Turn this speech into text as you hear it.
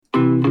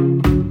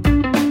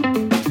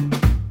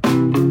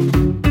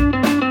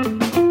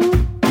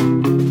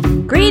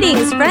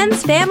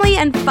friends, family,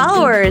 and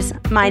followers.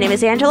 My name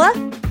is Angela.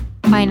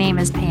 My name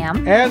is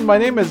Pam. And my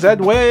name is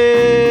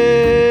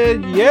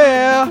Edwin.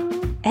 Yeah.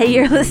 Hey,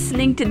 you're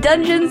listening to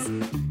Dungeons,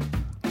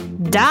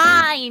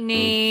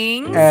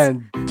 Dining.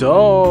 And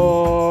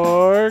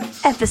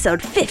Dorks.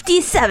 episode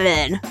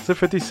 57. Is it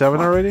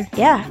 57 already?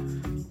 Yeah,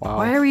 Wow.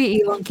 Why are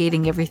we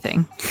elongating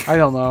everything? I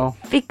don't know.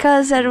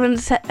 because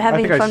Edwin's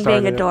having think I fun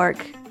being a started it.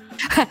 dork.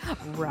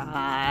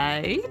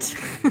 Right.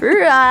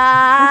 Started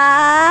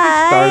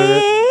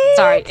Right.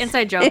 Sorry,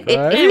 inside joke.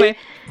 Right? Anyway.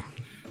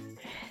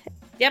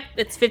 Yep,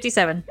 it's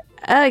 57.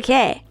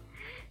 Okay.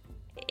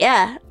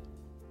 Yeah.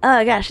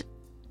 Oh, gosh.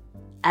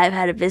 I've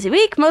had a busy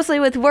week, mostly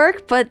with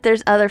work, but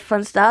there's other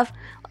fun stuff.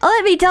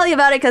 Let me tell you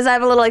about it because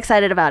I'm a little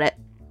excited about it.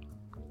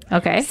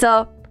 Okay. So,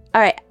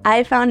 all right,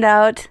 I found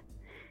out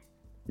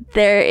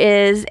there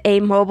is a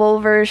mobile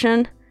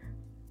version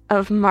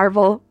of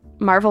Marvel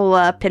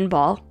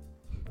Pinball.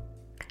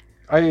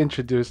 I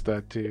introduced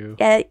that to you.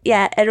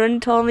 Yeah, Edwin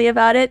told me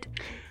about it,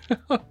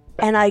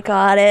 and I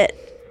got it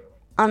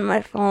on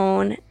my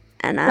phone,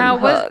 and I'm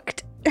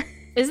hooked.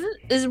 Did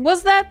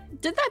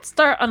that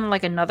start on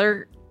like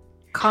another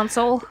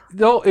console?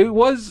 No, it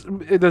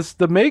is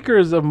the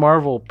makers of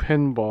Marvel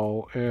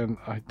Pinball, and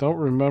I don't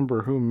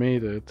remember who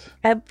made it.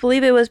 I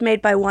believe it was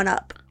made by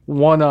 1UP.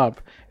 1UP.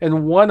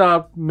 And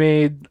 1UP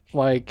made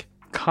like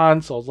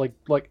consoles, like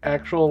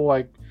actual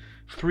like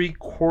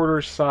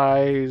 3/4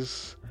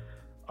 size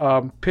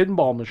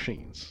pinball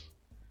machines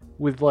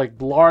with like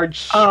large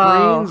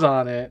screens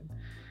on it.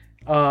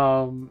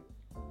 And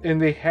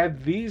they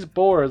had these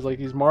boards, like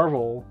these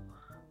Marvel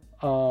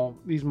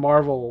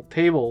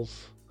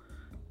tables,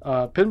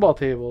 pinball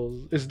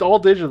tables. It's all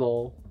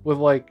digital with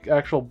like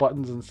actual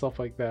buttons and stuff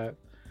like that.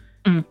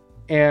 Mm.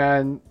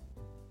 And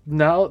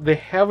now they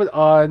have it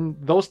on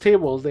those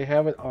tables. They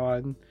have it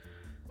on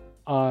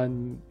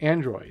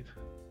Android.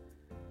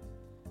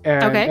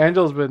 And Okay.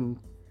 Angela's been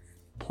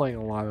playing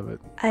a lot of it.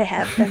 I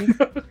have been.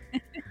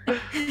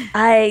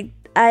 I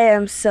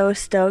am so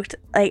stoked.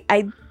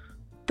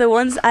 The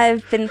ones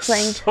I've been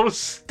playing. So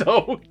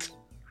stoked.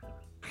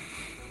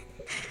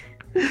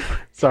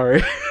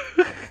 Sorry.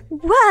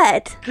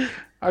 What?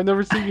 I've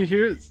never seen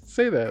you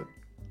say that.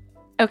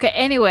 Okay,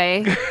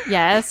 anyway.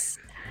 Yes.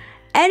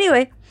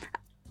 Anyway,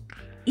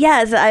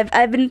 yes,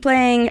 I've been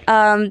playing.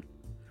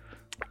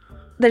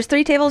 There's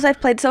 3 tables I've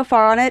played so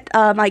far on it.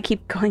 I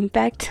keep going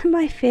back to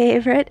my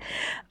favorite,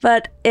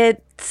 but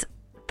it's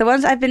the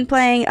ones I've been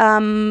playing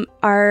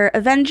are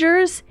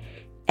Avengers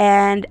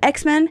and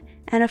X-Men,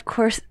 and of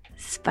course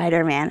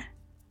Spider-Man.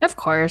 Of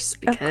course,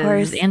 because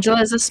course.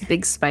 Angela's a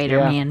big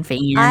Spider-Man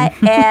fan. I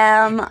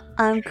am.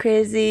 I'm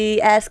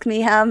crazy. Ask me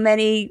how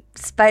many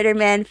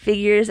Spider-Man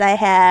figures I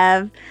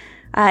have.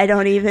 I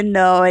don't even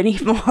know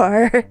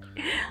anymore.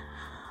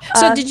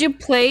 So did you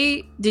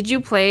play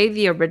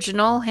the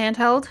original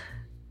handheld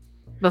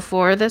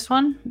before this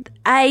one?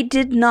 I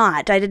did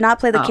not. I did not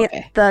play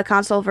the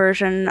console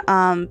version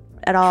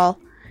at all.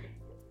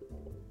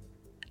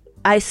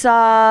 I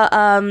saw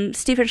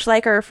Stephen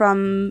Schleicher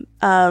from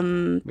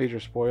Major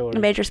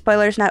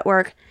Spoilers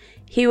Network.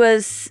 He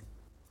was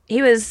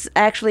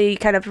actually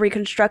kind of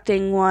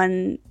reconstructing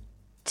one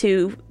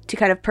to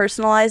kind of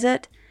personalize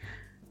it.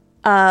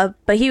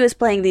 But he was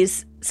playing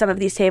some of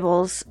these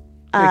tables.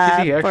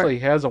 Because he actually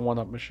has a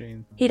 1UP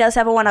machine. He does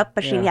have a 1UP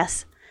machine, Yeah.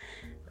 yes.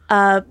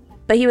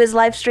 But he was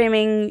live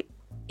streaming.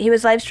 He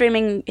was live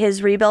streaming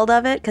his rebuild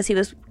of it because he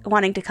was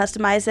wanting to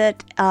customize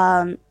it.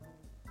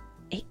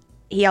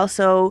 He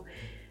also,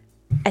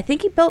 I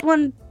think he built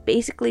one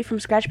basically from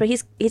scratch, but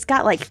he's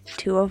got like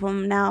 2 of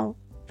them now.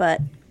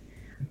 But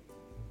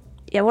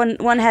yeah,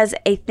 one has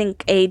I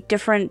think a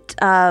different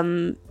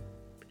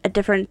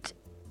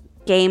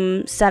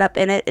game setup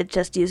in it. It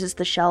just uses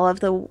the shell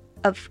of a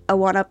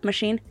 1UP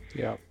machine.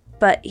 Yeah.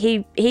 But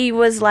he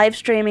was live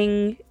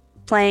streaming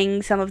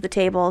playing some of the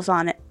tables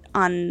on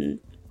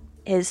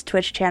his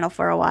Twitch channel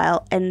for a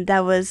while, and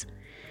that was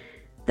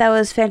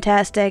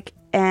fantastic.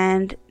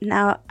 And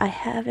now I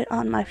have it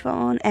on my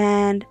phone,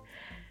 and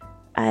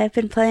I've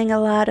been playing a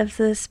lot of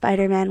the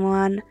Spider-Man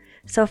one.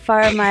 So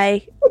far,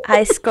 my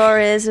high score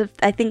is,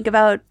 I think,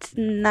 about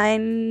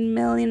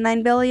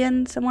 9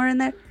 billion, somewhere in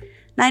there.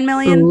 9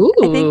 million, Ooh.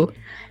 I think.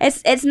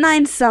 It's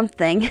 9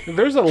 something.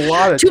 There's a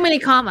lot of Too many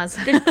commas.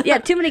 Yeah,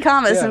 too many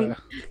commas. Yeah.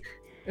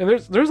 And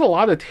there's a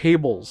lot of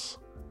tables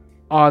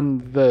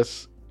on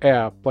this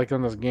app, like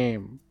on this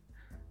game.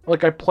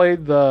 Like I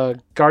played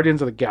the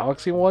Guardians of the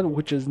Galaxy one,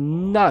 which is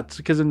nuts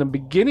because in the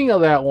beginning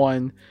of that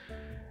one,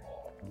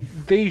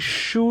 they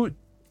shoot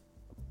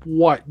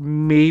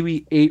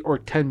maybe 8 or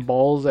 10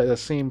 balls at the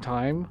same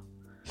time.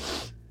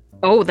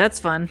 Oh, that's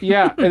fun.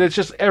 Yeah, and it's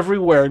just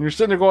everywhere, and you're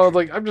sitting there going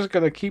like, I'm just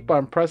gonna keep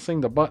on pressing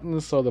the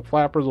buttons so the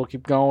flappers will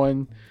keep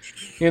going,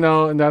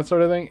 and that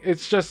sort of thing.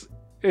 It's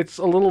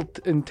a little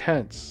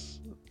intense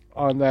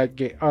on that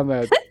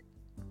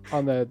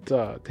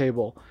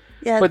table.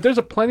 Yeah. But there's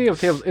plenty of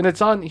tables, and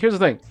it's on. Here's the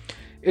thing,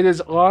 it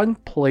is on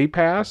Play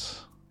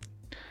Pass,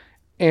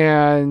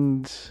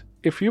 and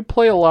if you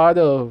play a lot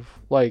of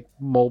like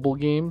mobile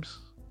games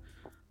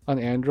on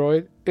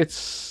Android,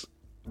 it's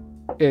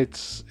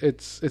it's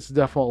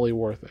definitely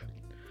worth it.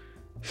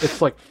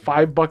 It's like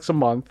 $5 a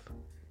month,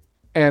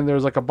 and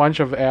there's like a bunch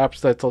of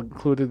apps that's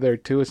included there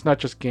too. It's not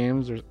just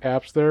games. There's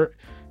apps there.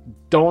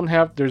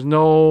 There's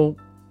no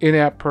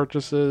in-app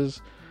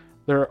purchases.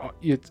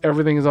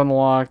 Everything is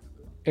unlocked,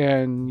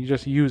 and you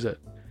just use it.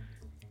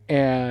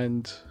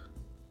 And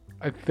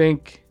I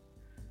think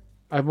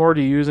I'm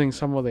already using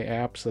some of the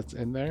apps that's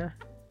in there.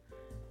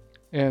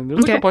 And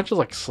there's like a bunch of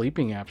like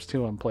sleeping apps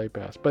too on Play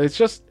Pass. But it's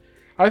just,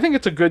 I think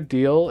it's a good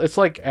deal. It's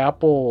like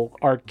Apple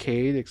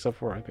Arcade, except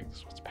for I think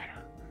this one's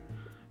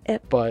better.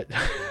 But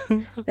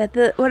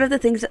one of the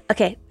things,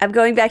 okay, I'm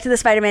going back to the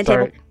Spider-Man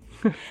table.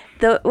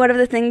 One of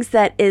the things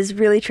that is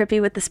really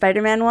trippy with the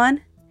Spider-Man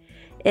one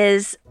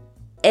is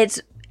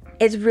it's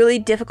really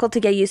difficult to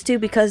get used to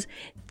because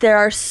there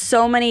are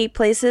so many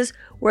places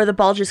where the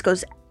ball just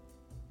goes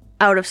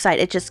out of sight.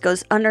 It just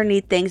goes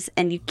underneath things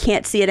and you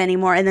can't see it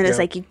anymore. And then it's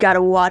like you got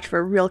to watch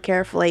for real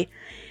carefully.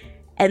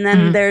 And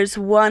then there's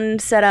one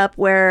setup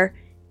where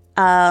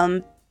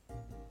the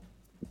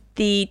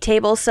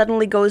table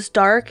suddenly goes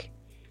dark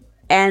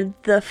and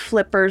the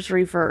flippers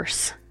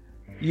reverse.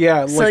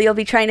 Yeah. So you'll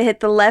be trying to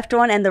hit the left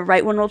one and the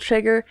right one will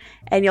trigger,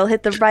 and you'll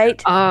hit the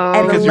right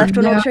and the left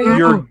one will trigger.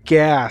 You're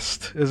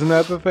gassed. Isn't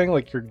that the thing?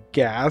 Like you're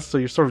gassed, so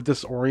you're sort of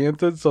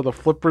disoriented, so the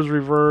flippers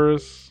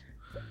reverse.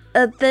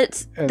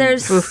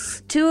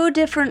 There's two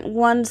different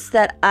ones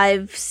that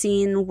I've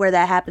seen where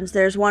that happens.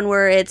 There's one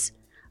where it's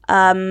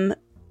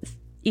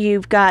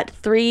you've got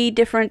 3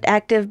 different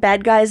active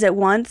bad guys at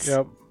once.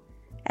 Yep.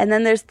 And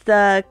then there's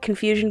the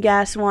confusion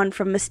gas one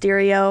from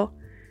Mysterio.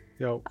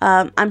 Yep.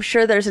 I'm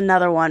sure there's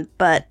another one,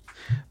 but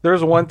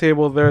there's one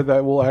table there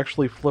that will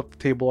actually flip the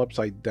table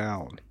upside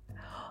down.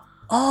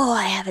 Oh,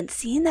 I haven't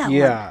seen that one.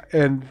 Yeah,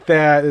 and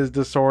that is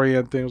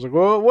disorienting. It's like,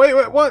 whoa, wait,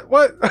 what?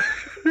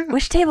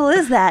 Which table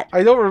is that?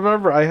 I don't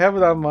remember. I have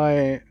it on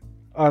my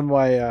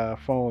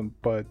phone,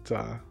 but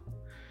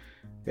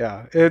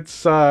yeah, it's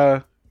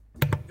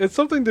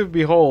something to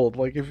behold.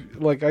 I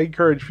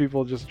encourage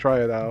people to just try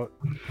it out.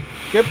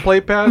 Get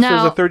Play Pass.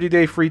 There's a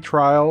 30-day free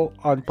trial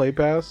on Play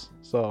Pass.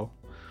 So.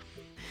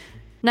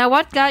 Now,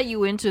 what got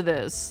you into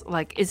this?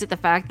 Like, is it the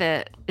fact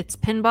that it's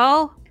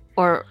pinball,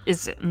 or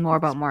is it more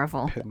about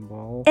Marvel?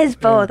 Pinball. It's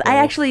both. I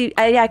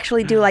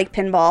actually do like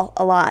pinball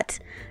a lot,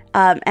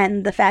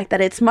 and the fact that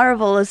it's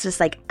Marvel is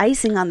just like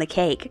icing on the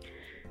cake.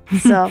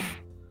 So.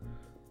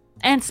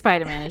 And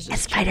Spider-Man is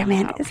just.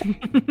 Spider-Man is.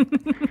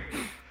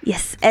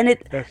 Yes, and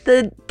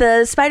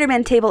the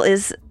Spider-Man table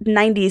is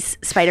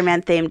 90s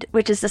Spider-Man themed,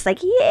 which is just like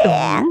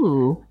yeah.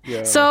 Ooh.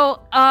 Yeah.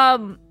 So,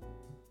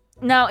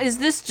 now is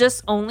this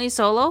just only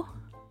solo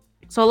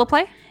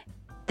play?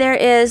 There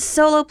is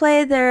solo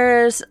play.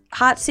 There's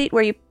hot seat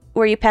where you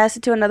pass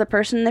it to another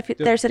person if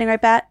they're sitting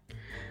right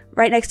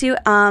next to you.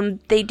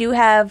 They do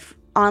have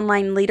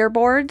online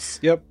leaderboards.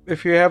 Yep.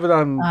 If you have it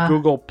on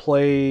Google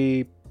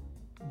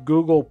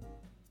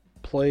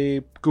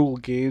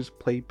Games,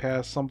 Play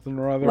Pass, something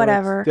or other,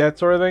 whatever, that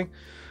sort of thing.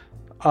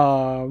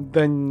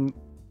 Then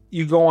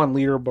you go on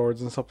leaderboards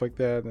and stuff like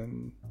that,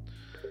 and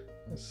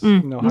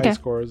high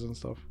scores and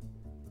stuff.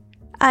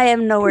 I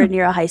am nowhere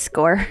near a high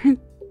score.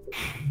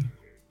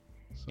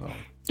 So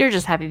you're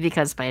just happy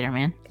because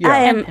Spider-Man.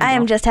 Yeah. I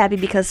am just happy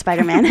because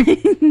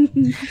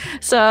Spider-Man.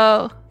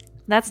 So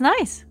that's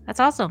nice. That's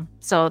awesome.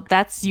 So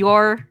that's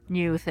your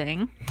new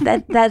thing.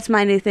 That's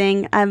my new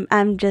thing.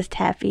 I'm just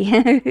happy.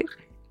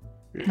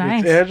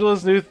 Nice. It's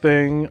Angela's new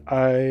thing.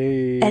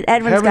 And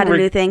Edwin's got a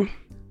new thing.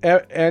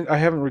 And I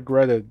haven't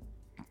regretted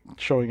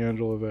showing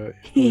Angela that.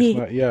 At least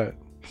not yet.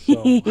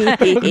 So.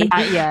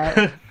 Not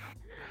yet.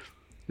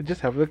 I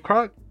just have to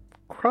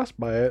cross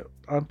by it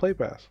on Play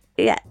Pass.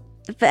 Yeah.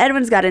 But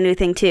Edwin's got a new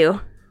thing too.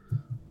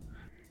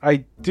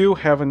 I do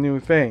have a new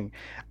thing.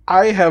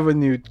 I have a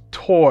new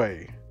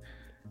toy.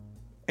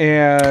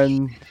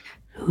 And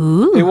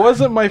Ooh. It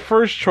wasn't my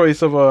first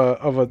choice of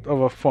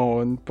a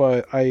phone,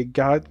 but I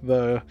got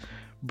the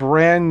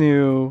brand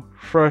new,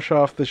 fresh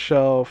off the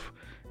shelf,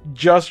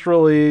 just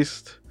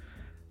released.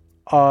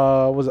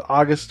 Was it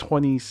August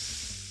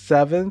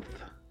 27th?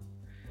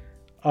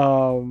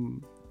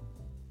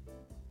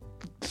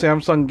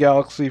 Samsung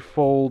Galaxy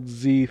Fold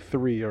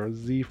Z3 or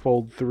Z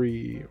Fold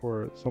 3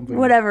 or something.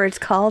 Whatever it's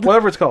called. The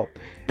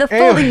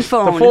folding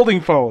phone. The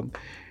folding phone.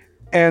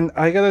 And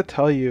I gotta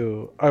tell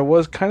you, I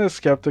was kind of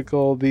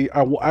skeptical.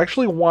 I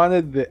actually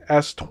wanted the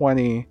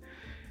S20,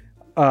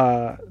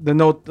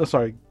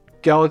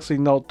 Galaxy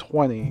Note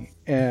 20.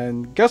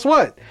 And guess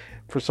what?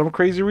 For some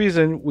crazy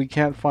reason, we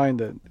can't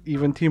find it.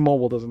 Even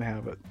T-Mobile doesn't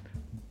have it.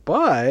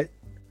 But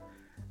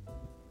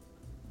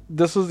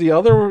this is the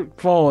other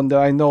phone that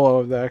I know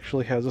of that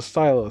actually has a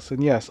stylus.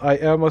 And yes, I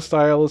am a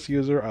stylus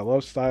user. I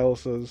love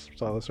styluses.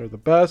 Stylus are the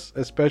best,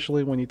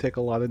 especially when you take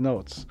a lot of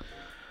notes.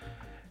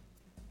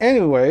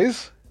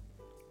 Anyways,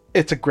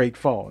 it's a great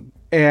phone.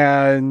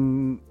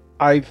 And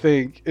I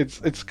think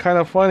it's kind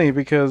of funny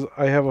because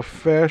I have a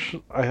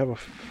fashion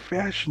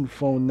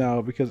phone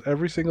now, because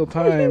every single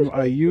time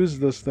I use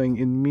this thing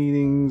in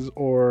meetings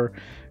or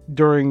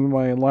during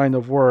my line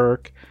of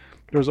work,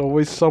 there's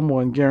always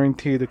someone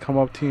guaranteed to come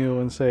up to you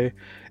and say,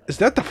 "Is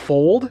that the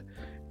Fold?"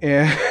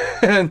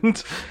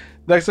 And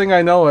next thing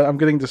I know, I'm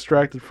getting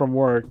distracted from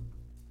work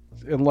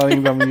and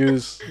letting them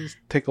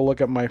take a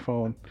look at my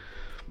phone.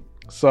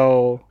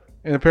 So,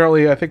 and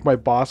apparently I think my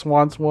boss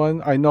wants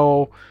one. I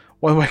know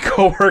one of my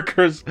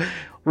coworkers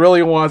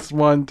really wants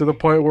one, to the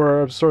point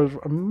where I'm sort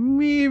of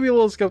maybe a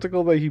little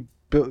skeptical that he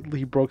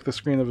broke the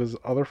screen of his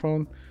other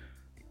phone.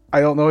 I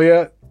don't know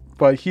yet,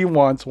 but he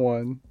wants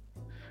one.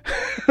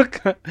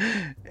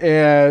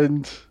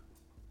 And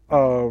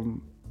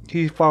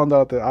he found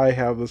out that I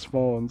have this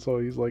phone, so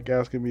he's like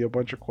asking me a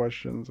bunch of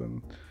questions,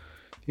 and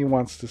he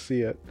wants to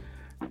see it.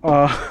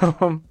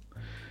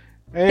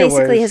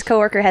 Basically, his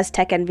coworker has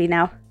tech envy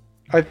now.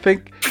 I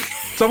think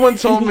someone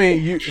told me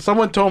you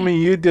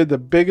did the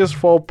biggest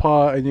faux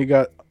pas, and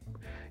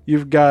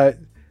you've got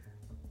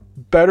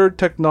better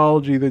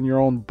technology than your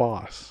own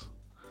boss.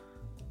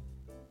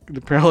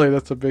 Apparently,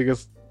 that's a big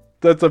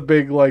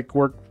like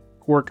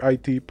work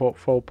IT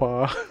faux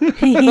pas.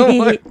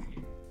 Like,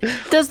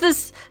 Does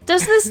this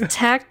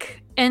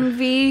tech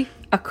envy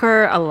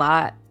occur a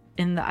lot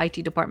in the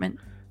IT department?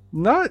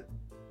 Not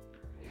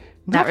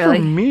really.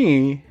 For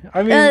me.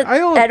 I mean, I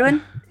don't.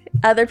 Edwin,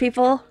 other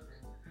people.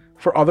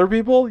 For other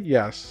people,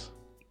 yes.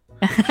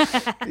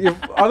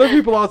 If other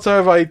people outside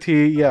of IT,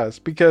 yes,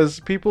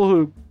 because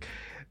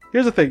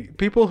here's the thing: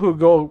 people who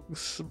go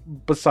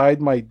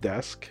beside my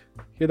desk,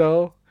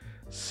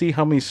 see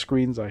how many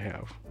screens I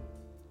have,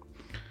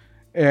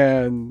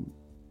 and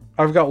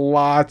I've got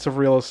lots of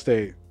real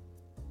estate.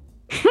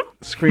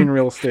 Screen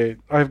real estate.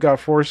 I've got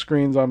 4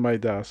 screens on my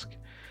desk.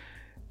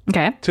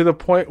 Okay. To the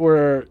point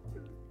where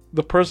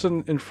the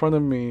person in front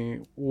of me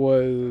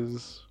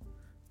was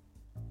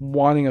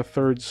wanting a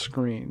third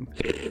screen.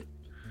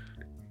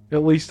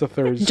 At least a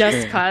third screen.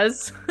 Just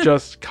cause?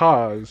 Just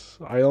cause.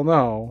 I don't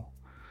know.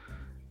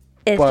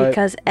 It's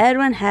because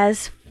Edwin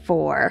has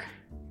 4.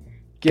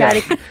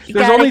 Yeah.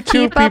 There's only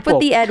 2 people. Up with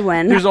the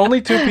Edwin. There's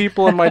only 2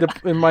 people in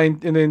the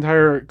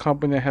entire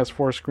company that has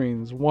 4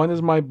 screens. One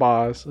is my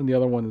boss, and the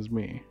other one is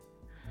me.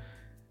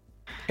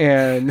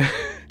 And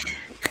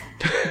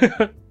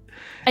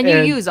and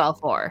you use all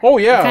 4. Oh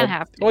yeah. You kind of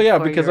have to. Oh yeah,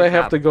 because I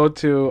have to go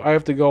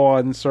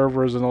on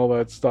servers and all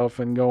that stuff,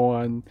 and go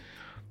on,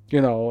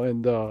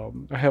 and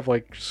I have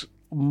like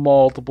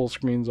multiple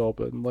screens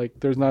open.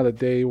 Like there's not a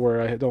day where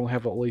I don't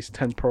have at least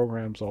 10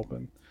 programs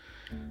open.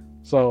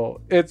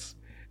 So it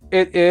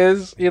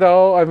is,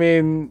 I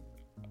mean,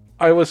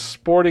 I was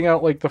sporting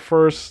out like the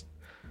first,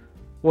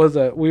 I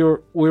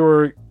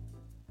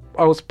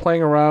was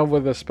playing around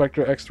with a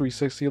Spectre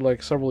X360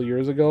 like several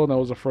years ago, and I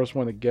was the first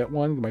one to get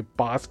one. My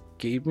boss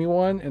gave me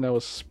one, and I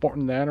was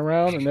sporting that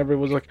around, and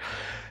everybody was like,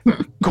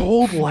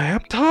 "Gold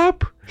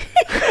laptop?"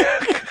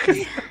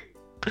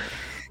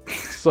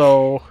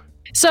 So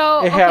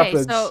it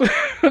happens.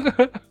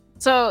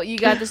 So you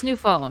got this new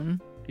phone.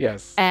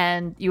 Yes.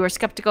 And you were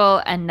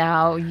skeptical, and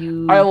now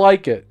you... I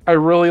like it. I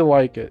really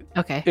like it.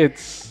 Okay.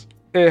 It's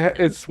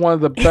one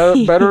of the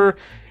better.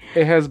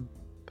 It has...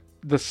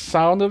 The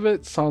sound of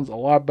it sounds a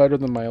lot better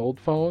than my old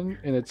phone,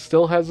 and it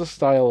still has a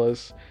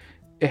stylus.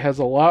 It has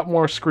a lot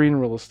more screen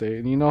real estate,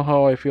 and you know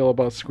how I feel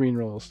about screen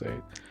real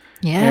estate.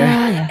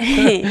 Yeah.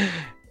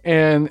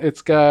 And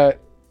it's got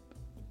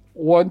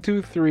 1,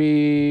 2,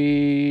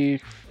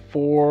 3,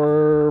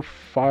 4,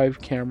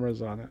 5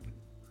 cameras on it.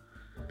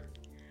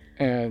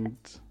 And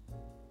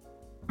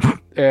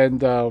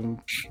the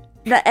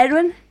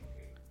Edwin,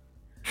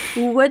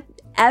 what,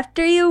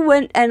 after you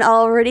went and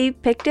already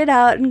picked it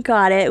out and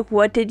got it,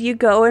 what did you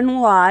go and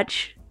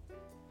watch?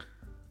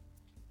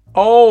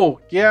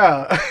 Oh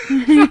yeah.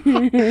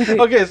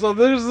 Okay, so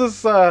there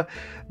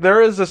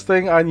is this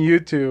thing on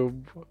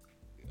YouTube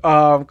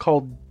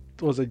called,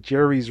 was it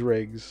Jerry's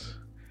Rigs?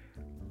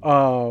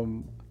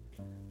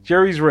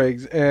 Jerry's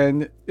Rigs,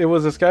 and it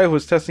was this guy who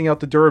was testing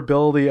out the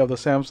durability of the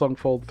Samsung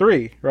Fold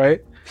 3,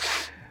 right?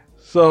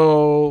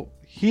 So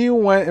he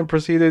went and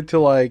proceeded to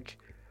like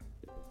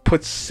try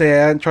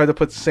to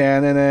put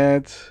sand in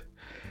it,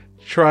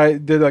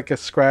 did like a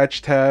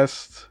scratch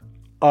test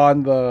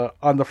on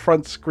the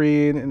front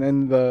screen and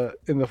in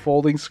the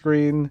folding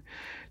screen,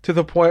 to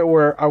the point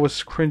where I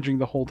was cringing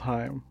the whole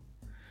time,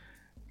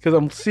 because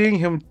I'm seeing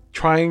him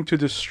trying to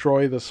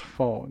destroy this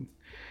phone.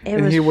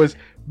 He was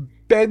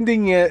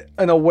bending it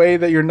in a way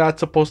that you're not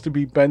supposed to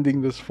be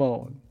bending this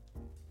phone,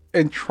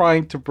 and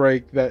trying to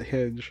break that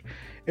hinge.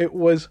 It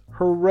was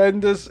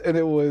horrendous, and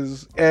it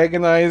was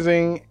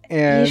agonizing,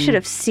 and you should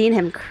have seen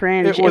him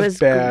cringe. It was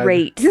bad.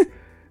 Great.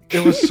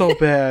 It was so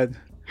bad.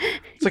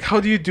 It's like,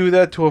 how do you do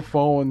that to a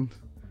phone?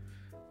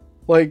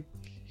 Like,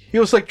 he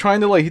was like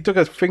trying to, like, he took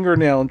a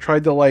fingernail and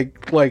tried to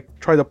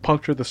try to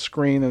puncture the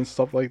screen and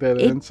stuff like that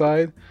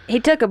inside. He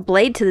took a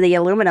blade to the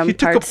aluminum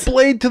parts. Took a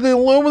blade to the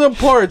aluminum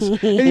parts, and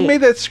he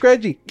made that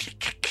scratchy.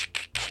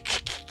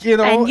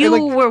 And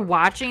you were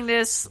watching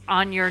this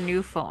on your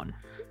new phone.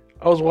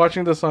 I was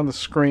watching this on the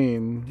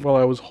screen while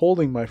I was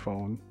holding my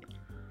phone.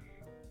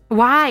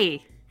 Why?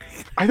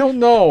 I don't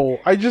know.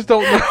 I just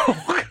don't know.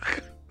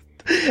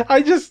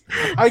 I guess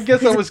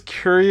I was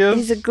curious.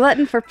 He's a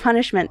glutton for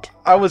punishment.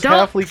 I was Don't-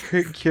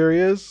 halfly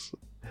curious,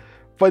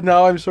 but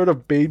now I'm sort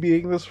of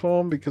babying this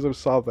phone because I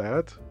saw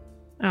that.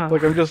 Oh.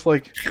 Like, I'm just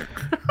like,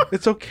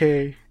 it's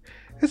okay.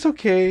 It's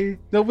okay.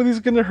 Nobody's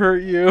gonna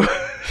hurt you.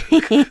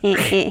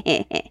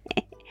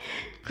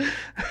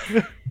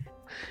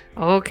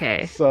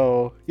 Okay.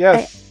 So,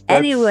 yes.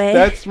 Anyway.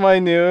 That's my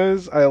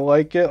news. I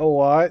like it a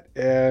lot,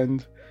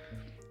 and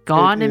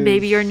Gone it and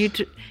baby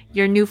is-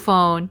 your new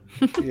phone.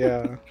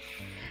 yeah.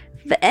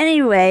 But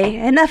anyway,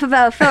 enough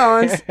about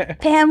phones.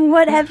 Pam,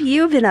 what have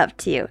you been up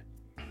to?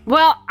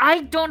 Well,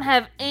 I don't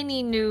have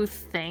any new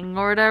thing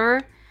or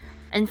whatever.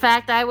 In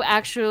fact, I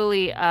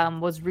actually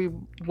was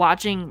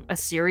watching a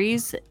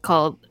series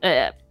called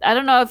I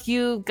don't know if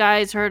you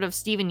guys heard of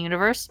Steven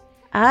Universe.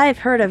 I've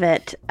heard of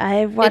it.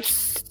 I've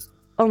watched It's-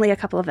 only a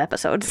couple of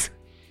episodes.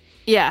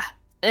 Yeah,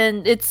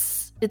 and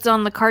it's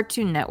on the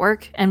Cartoon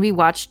Network, and we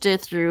watched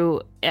it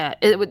through.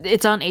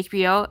 It's on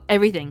HBO.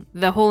 Everything,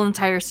 the whole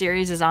entire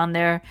series is on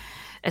there,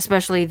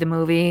 especially the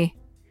movie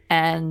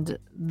and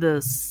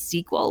the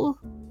sequel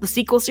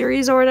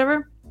series or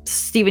whatever.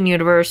 Steven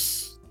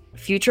Universe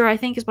Future, I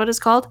think, is what it's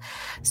called.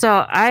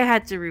 So I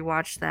had to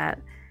rewatch that.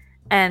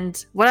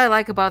 And what I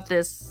like about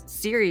this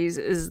series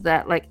is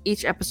that like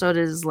each episode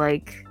is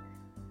like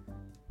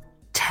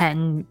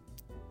 10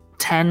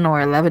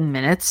 or 11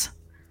 minutes,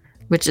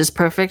 which is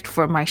perfect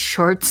for my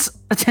short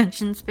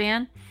attention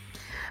span.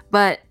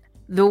 But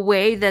the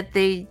way that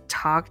they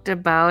talked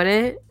about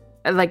it,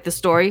 like the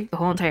story, the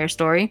whole entire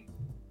story,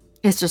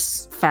 is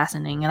just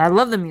fascinating. And I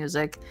love the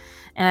music.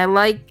 And I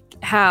like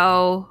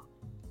how,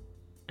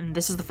 and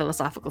this is the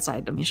philosophical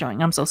side of me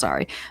showing, I'm so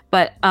sorry.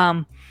 But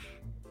I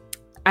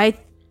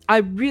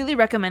really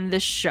recommend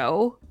this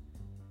show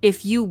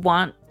if you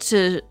want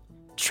to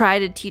try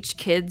to teach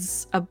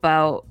kids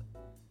about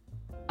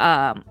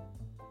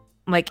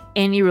like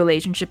any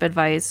relationship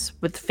advice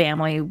with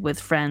family, with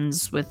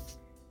friends, with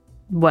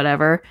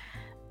whatever.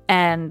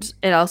 And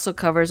it also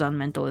covers on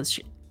mental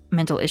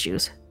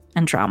issues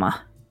and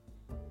trauma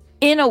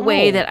in a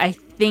way that I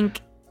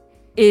think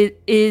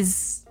it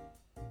is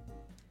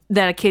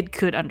that a kid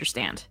could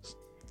understand.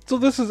 So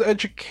this is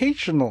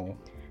educational.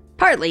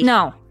 Partly.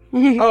 No.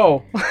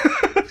 Oh.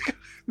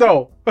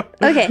 No.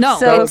 Okay, No.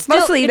 so it's still,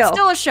 mostly it's no.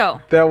 still a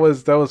show. That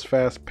was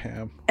fast,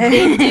 Pam.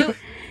 No.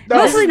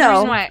 Mostly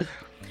no.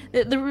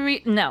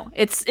 No,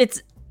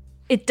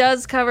 it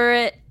does cover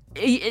it.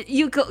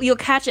 You'll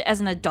catch it as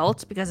an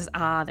adult because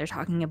they're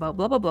talking about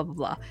blah blah blah blah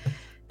blah,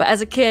 but as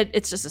a kid,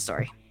 it's just a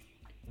story.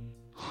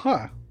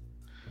 Huh.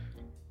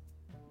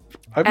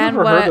 I've And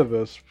never what heard of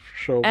this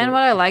show. And but-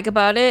 what I like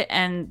about it,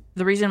 and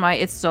the reason why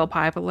it's so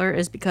popular,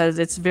 is because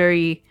it's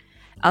very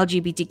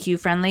LGBTQ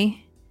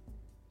friendly,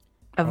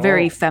 a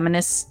very Oh.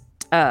 feminist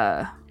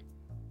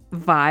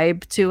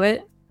vibe to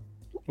it,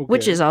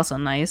 which Okay. is also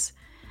nice,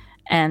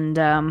 and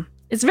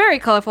it's very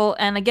colorful.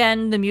 And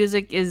again, the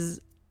music is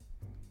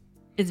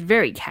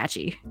very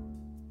catchy.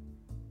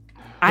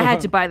 I had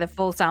to buy the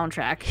full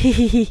soundtrack,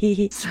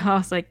 so I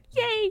was like,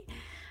 "Yay!"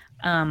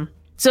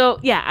 So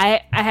yeah,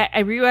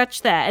 I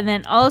rewatched that, and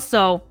then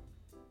also,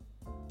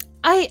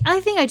 I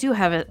think I do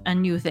have a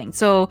new thing.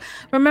 So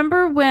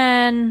remember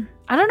when,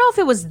 I don't know if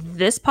it was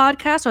this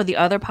podcast or the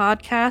other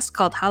podcast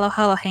called Hello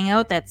Hello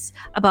Hangout that's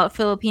about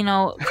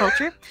Filipino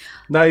culture.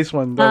 Nice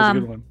one. That was a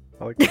good one.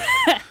 I like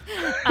that.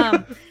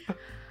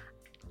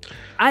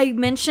 I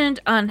mentioned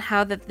on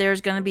how that there's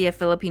going to be a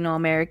Filipino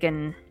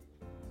American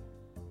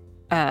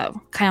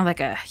kind of like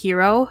a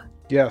hero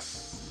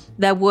Yes.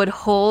 that would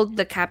hold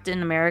the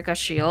Captain America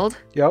shield.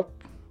 Yep.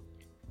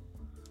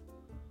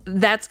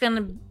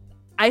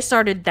 I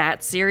started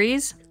that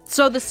series.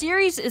 So the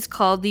series is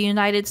called The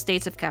United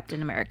States of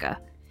Captain America.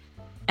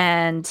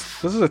 And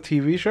This is a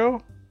TV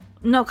show?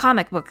 no,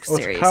 comic book Oh,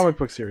 series. it's a comic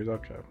book series.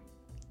 Okay.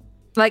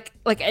 Like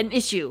an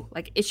issue,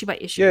 like issue by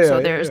issue. Yeah, So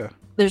yeah.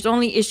 there's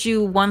only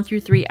issue 1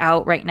 through 3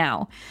 out right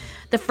now.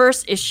 The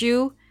first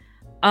issue,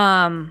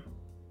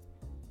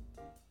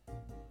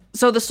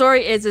 so the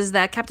story is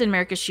that Captain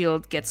America's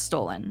shield gets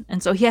stolen,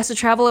 and so he has to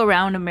travel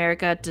around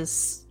America to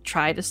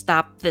try to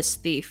stop this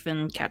thief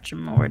and catch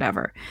him or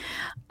whatever.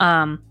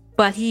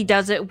 But he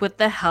does it with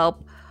the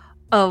help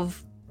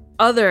of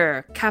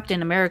other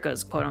Captain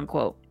Americas, quote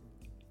unquote.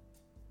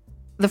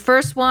 The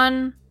first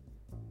one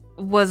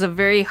was a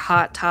very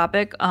hot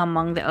topic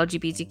among the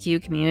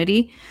LGBTQ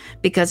community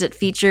because it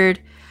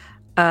featured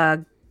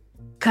kind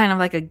of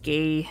like a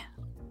gay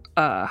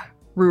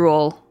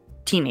rural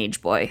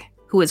teenage boy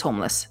who is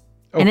homeless.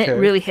 And it Okay.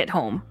 really hit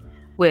home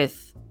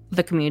with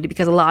the community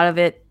because a lot of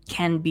it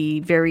can be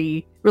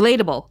very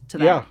relatable to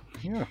them. Yeah.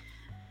 Yeah.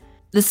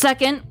 The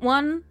second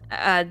one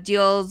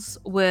deals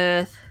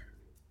with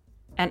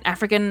an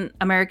African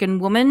American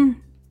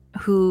woman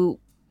who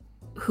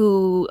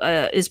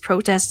is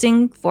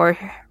protesting for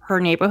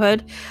her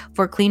neighborhood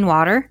for clean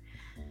water.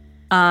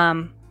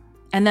 And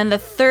then the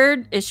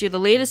third issue, the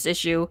latest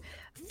issue,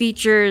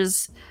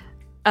 features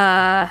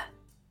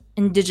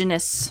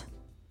indigenous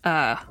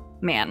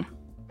man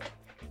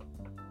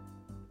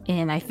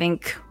in, I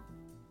think,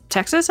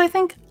 Texas.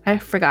 I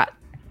forgot.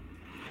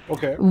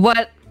 Okay.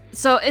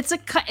 So it's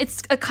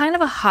a kind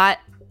of a hot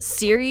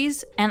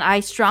series, and I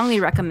strongly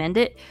recommend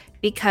it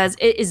because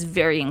it is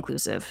very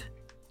inclusive.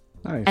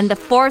 Nice. And the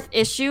 4th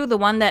issue, the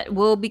one that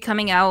will be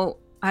coming out,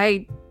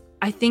 I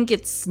think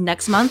it's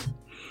next month,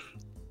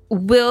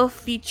 will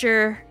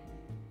feature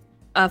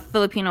a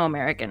Filipino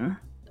American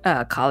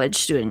college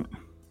student,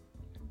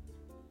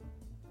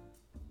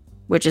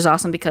 which is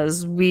awesome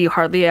because we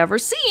hardly ever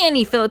see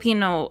any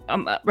Filipino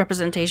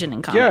representation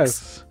in comics.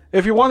 Yes.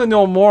 If you want to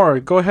know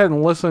more, go ahead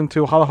and listen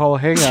to Holla Holla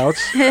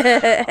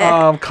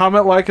Hangouts.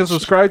 Comment, like, and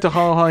subscribe to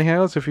Holla Holla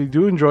Hangouts if you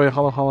do enjoy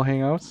Holla Holla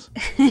Hangouts.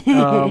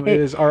 It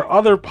is our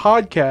other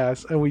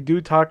podcast, and we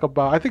do talk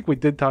about. I think we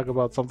did talk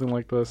about something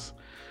like this.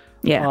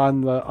 Yeah.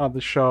 On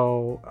the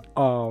show.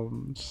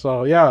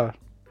 So yeah.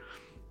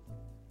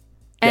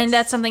 And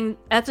Yes.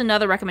 that's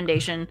another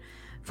recommendation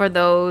for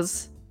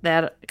those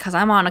that, because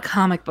I'm on a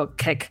comic book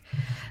kick.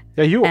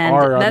 Yeah, you And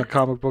are on the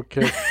comic book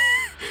kick.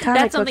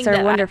 Comic books something are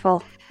that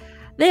wonderful.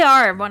 They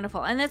are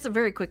wonderful, and it's a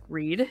very quick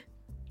read.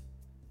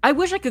 I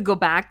wish I could go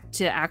back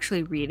to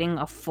actually reading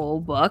a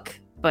full book,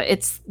 but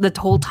it's the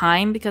whole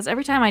time, because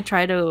every time I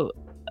try to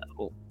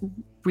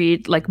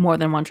read like more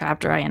than one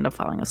chapter, I end up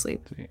falling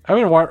asleep.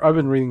 I've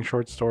been reading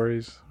short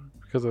stories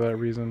because of that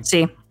reason.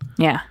 See?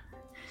 Yeah.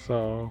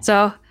 So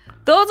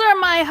Those are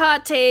my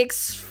hot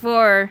takes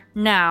for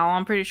now.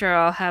 I'm pretty sure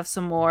I'll have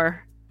some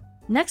more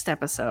next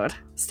episode.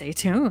 Stay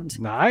tuned.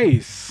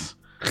 nice.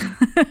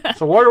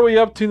 So what are we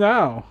up to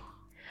now?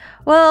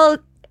 Well,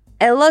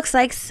 it looks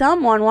like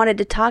someone wanted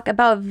to talk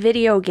about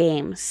video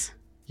games.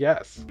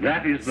 Yes.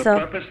 That is the So-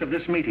 purpose of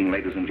this meeting,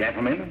 ladies and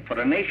gentlemen, for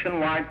a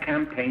nationwide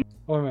campaign.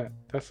 Oh, wait a minute.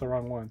 That's the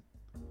wrong one.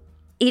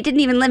 He didn't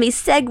even let me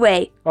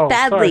segue Oh,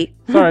 badly.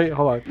 Sorry,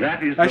 hold on.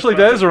 That is Actually,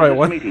 the that is the purpose right of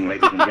one. this meeting,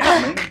 ladies and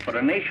gentlemen, for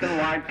a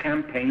nationwide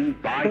campaign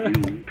by you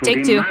to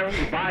Take two.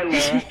 demand by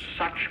law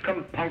such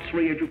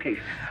compulsory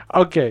education.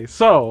 Okay,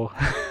 so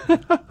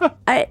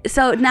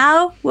So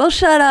now we'll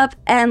shut up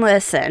and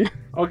listen.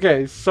 I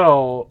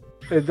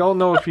don't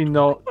know if you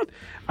know.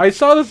 I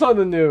saw this on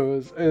the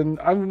news, and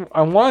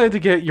I wanted to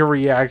get your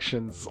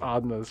reactions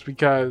on this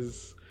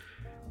because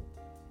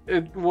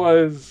it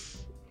was.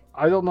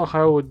 I don't know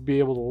how I would be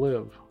able to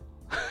live.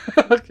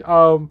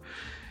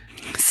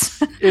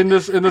 In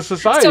this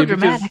society, So because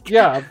dramatic.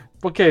 yeah.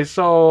 Okay,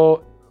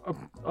 so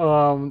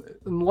in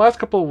the last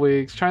couple of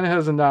weeks, China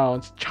has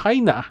announced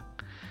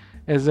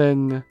as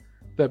in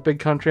that big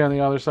country on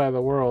the other side of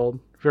the world,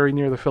 very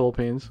near the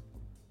Philippines.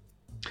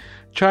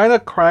 China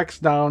cracks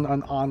down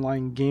on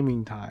online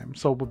gaming time.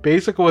 So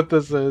basically what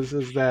this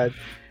is that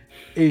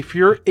if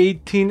you're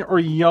 18 or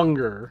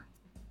younger,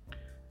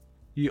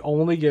 you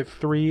only get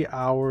 3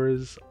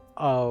 hours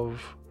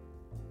of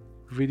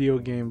video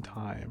game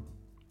time.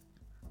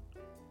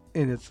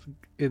 And it's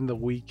in the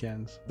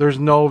weekends. There's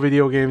no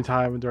video game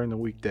time during the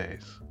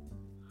weekdays.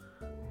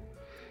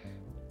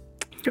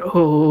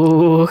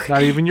 Oh.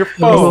 Not even your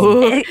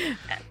phone.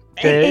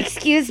 Okay.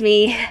 Excuse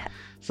me.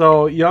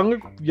 So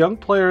young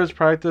players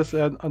practice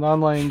an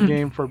online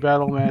game for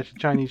battle match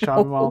Chinese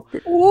shopping mall.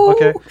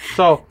 Okay,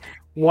 so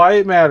why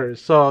it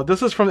matters. So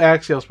this is from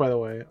Axios, by the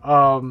way.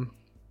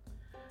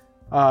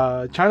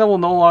 China will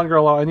no longer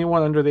allow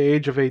anyone under the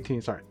age of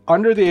 18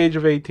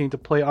 to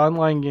play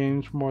online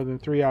games for more than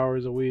 3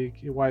 hours a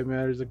week. Why it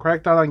matters. The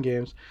crackdown on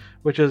games,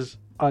 which is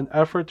an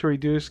effort to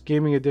reduce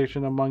gaming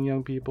addiction among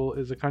young people,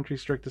 is the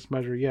country's strictest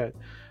measure yet.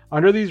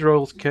 Under these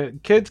rules,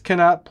 kids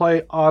cannot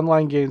play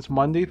online games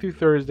Monday through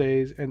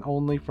Thursdays and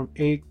only from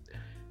 8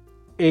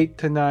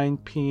 to 9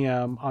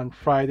 p.m. on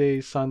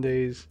Fridays to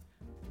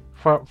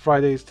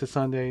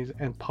Sundays,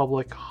 and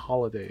public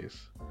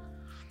holidays.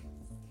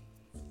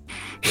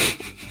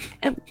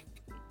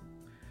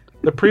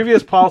 The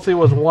previous policy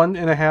was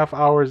 1.5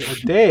 hours a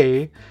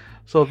day,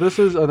 so this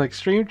is an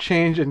extreme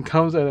change and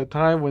comes at a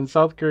time when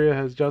South Korea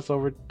has just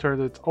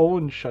overturned its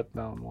own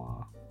shutdown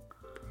law.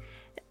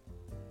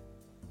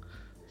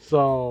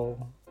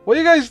 So, what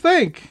do you guys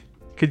think?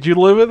 Could you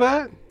live with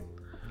that?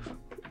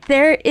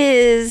 There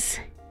is.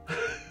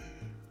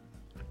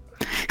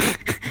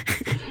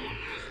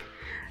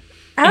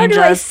 How do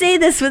I say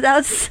this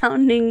without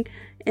sounding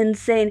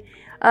insane?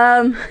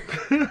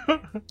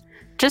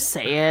 Just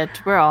say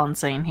it. We're all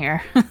insane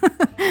here.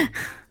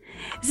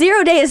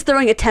 0 Day is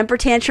throwing a temper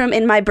tantrum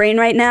in my brain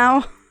right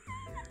now.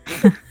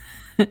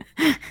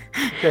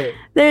 Okay.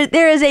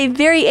 There is a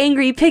very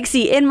angry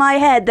pixie in my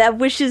head that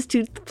wishes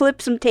to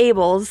flip some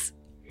tables.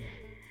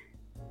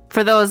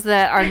 For those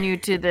that are new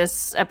to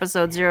this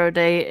episode, 0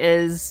 Day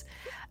is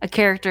a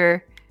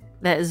character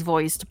that is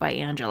voiced by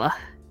Angela.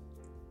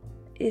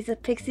 Is a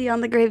pixie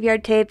on the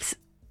graveyard tapes.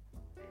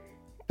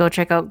 Go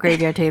check out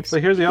Graveyard Tapes. So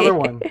here's the other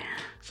one.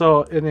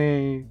 So in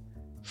a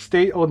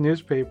state-owned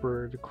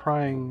newspaper, a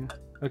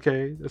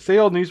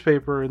state-owned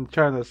newspaper in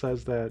China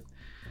says that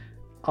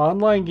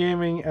online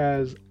gaming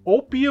as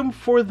opium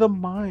for the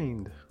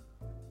mind.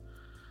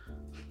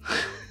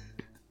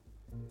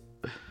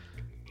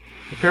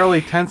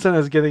 Apparently Tencent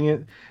is getting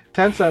it.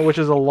 Tencent, which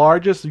is the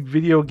largest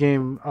video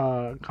game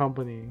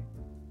company,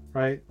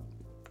 right?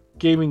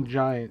 Gaming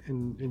giant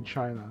in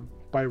China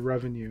by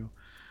revenue.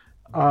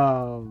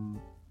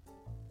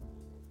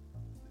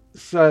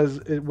 says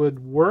it would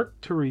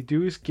work to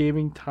reduce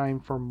gaming time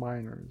for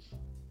minors.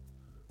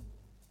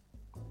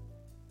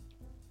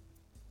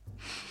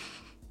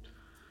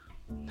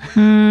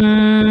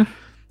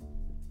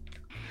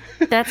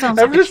 That sounds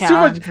like a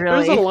challenge,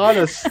 really. There's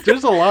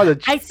a lot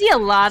of I see a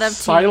lot of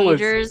silence.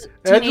 teenage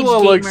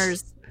Angela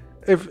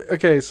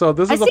gamers. So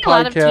this is a see a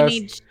lot of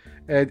podcast,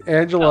 and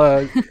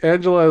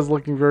Angela is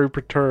looking very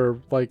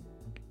perturbed, like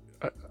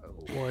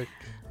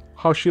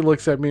how she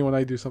looks at me when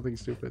I do something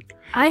stupid.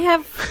 I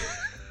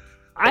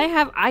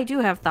do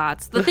have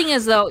thoughts. The thing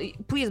is, though,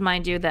 please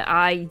mind you that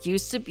I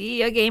used to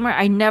be a gamer.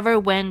 I never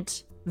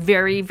went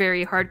very,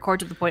 very hardcore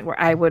to the point where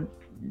I would,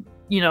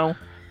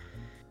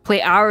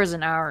 play hours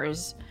and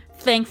hours.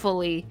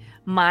 Thankfully,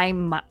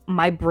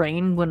 my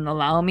brain wouldn't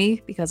allow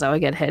me because I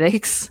would get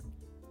headaches.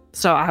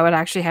 So I would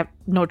actually have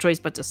no choice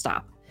but to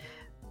stop.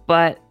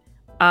 But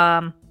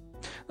no,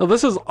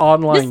 this is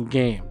online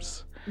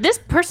games. This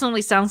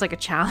personally sounds like a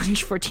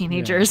challenge for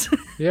teenagers.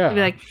 Yeah. Be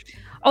like,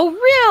 oh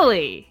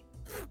really?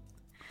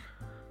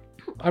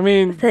 I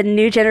mean, the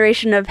new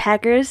generation of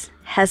hackers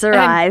has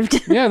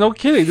arrived. Yeah, no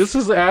kidding. This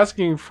is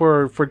asking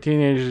for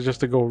teenagers just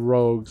to go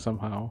rogue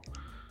somehow.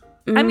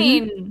 Mm-hmm. I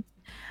mean,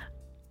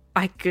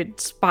 I could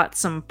spot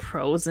some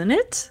pros in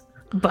it,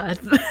 but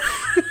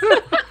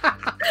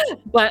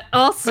but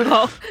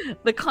also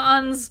the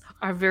cons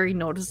are very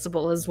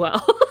noticeable as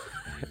well.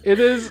 It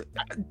is,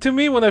 to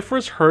me, when I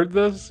first heard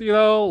this, first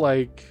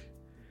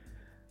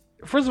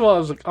of all, it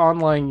was like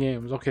online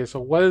games. Okay, so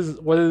what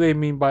do they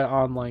mean by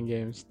online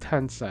games?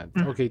 Tencent.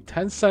 Okay,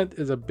 Tencent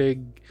is a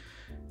big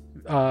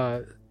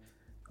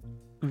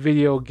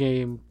video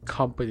game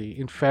company.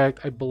 In fact,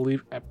 I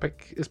believe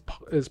Epic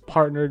is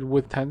partnered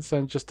with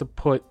Tencent just to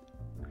put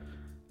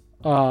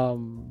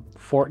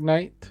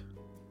Fortnite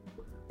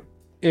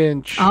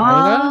in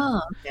China.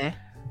 Oh, okay.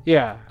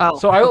 Yeah. Oh,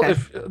 so okay.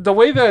 if the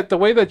way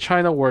that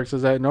China works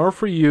is that in order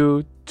for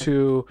you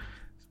to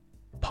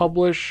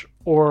publish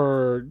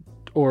or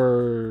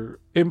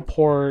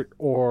import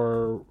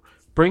or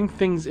bring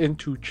things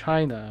into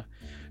China,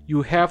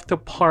 you have to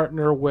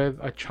partner with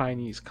a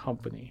Chinese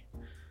company,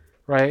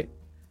 right?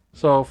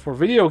 So for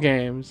video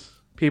games,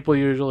 people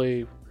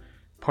usually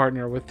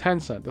partner with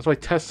Tencent. That's why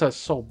Tencent's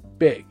so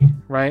big,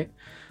 right?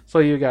 So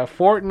you got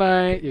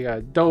Fortnite, you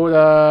got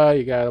Dota,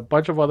 you got a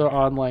bunch of other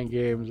online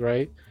games,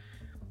 right?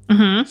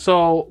 Mm-hmm.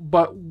 So,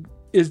 but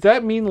does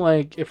that mean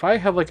like if I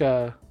have like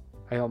a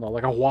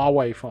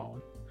Huawei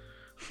phone,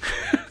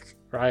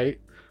 right?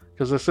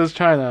 Because this is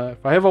China.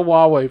 If I have a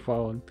Huawei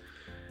phone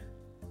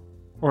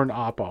or an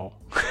Oppo,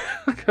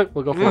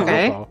 we'll go for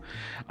an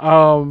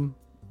Oppo.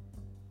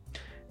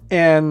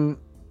 And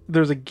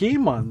there's a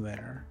game on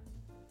there,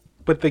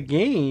 but the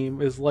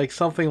game is like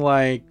something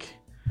like,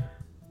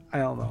 I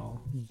don't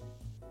know,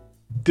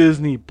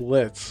 Disney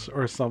Blitz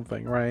or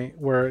something, right?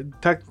 Where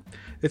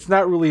it's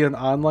not really an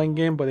online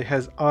game, but it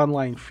has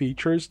online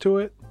features to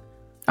it.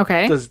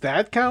 Okay. Does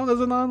that count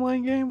as an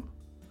online game?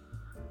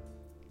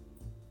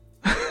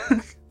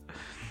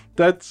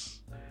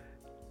 That's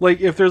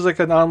like if there's like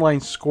an online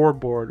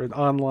scoreboard, an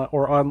online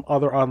or on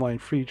other online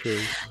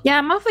features. Yeah,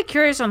 I'm awfully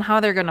curious on how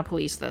they're gonna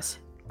police this.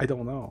 I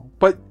don't know,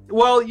 but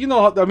well,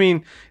 I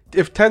mean,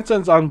 if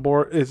Tencent's on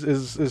board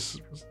is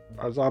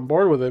on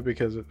board with it,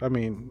 because I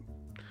mean,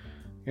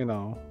 it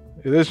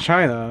is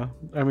China.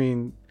 I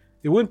mean,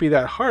 it wouldn't be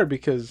that hard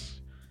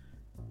because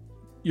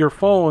your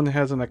phone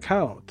has an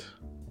account,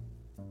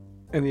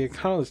 and the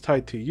account is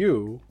tied to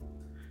you,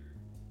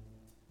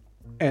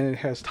 and it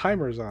has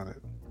timers on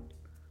it.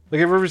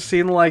 Like, have you ever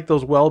seen like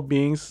those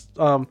well-being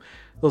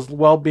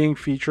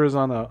features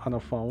on a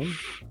phone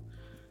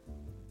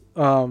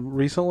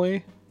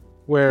recently,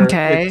 where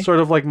it sort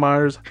of like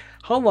monitors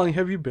how long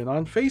have you been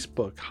on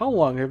Facebook, how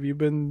long have you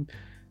been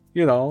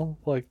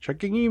like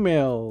checking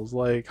emails,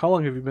 like how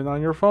long have you been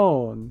on your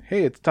phone,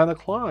 hey, it's 10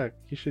 o'clock,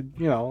 you should,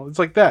 it's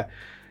like that.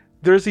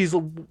 There's these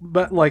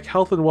like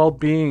health and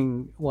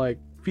well-being like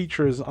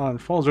features on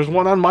phones. There's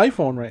one on my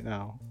phone right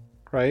now,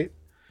 right,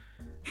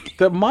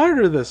 that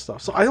monitor this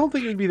stuff. So I don't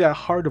think it'd be that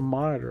hard to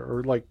monitor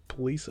or like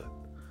police it,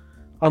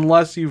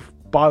 unless you've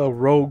bought a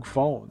rogue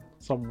phone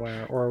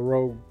somewhere or a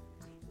rogue.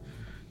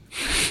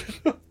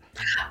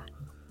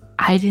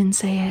 I didn't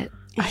say it.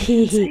 I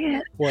didn't say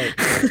it. What?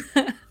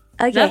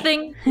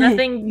 Okay.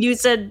 Nothing. You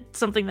said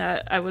something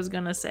that I was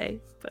gonna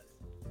say, but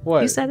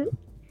What? you said it.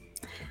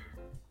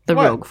 The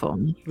What? rogue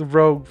phone. The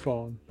rogue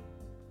phone.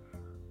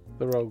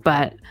 The rogue.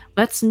 But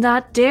let's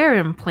not dare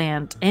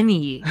implant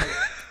any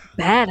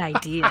bad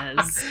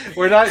ideas.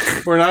 We're not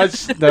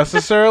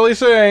necessarily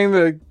saying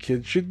that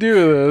kids should do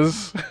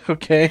this,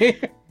 okay?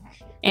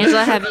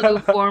 Angela, have you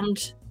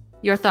formed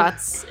your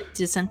thoughts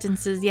to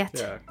sentences yet?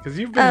 Yeah, because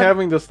you've been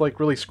having this like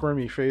really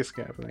squirmy face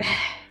happening,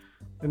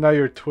 and now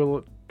you're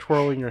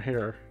twirling your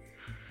hair.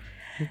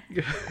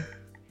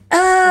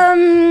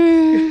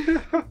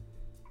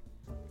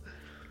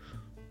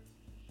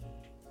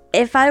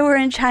 If I were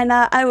in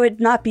China, I would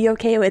not be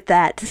okay with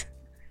that.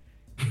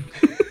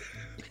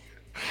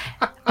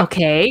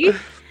 Okay.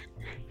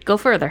 Go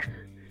further.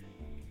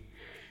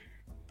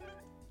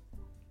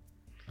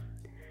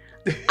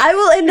 I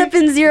will end up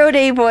in 0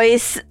 Day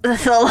voice.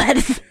 So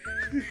let's.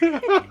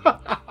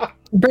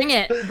 Bring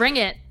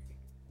it.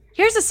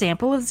 Here's a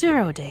sample of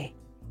 0 Day.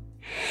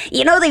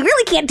 They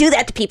really can't do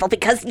that to people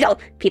because,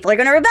 people are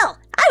going to rebel.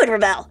 I would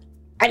rebel.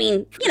 I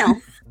mean,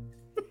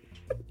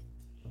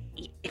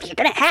 if you're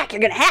going to hack,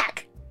 you're going to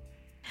hack.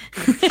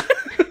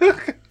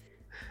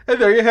 And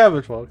there you have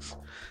it, folks.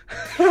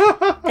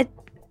 Can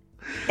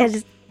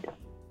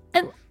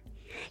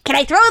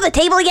I throw the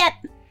table yet?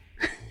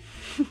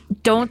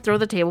 Don't throw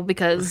the table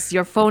because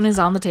your phone is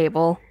on the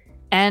table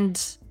and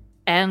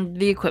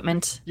the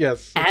equipment.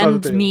 Yes.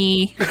 And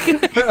me.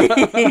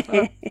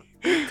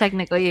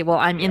 Technically, well,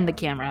 I'm in the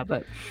camera,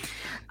 but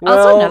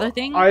also another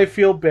thing. I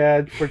feel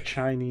bad for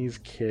Chinese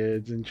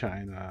kids in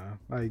China.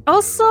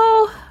 Also,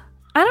 I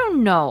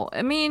don't know.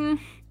 I mean,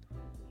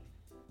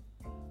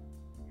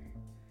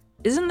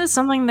 isn't this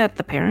something that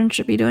the parents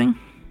should be doing?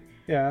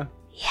 Yeah.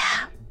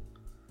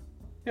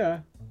 Yeah.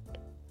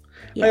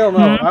 I don't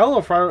know.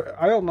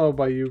 I don't know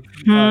about you,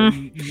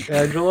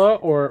 Angela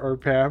or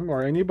Pam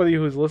or anybody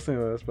who's listening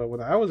to this, but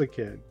when I was a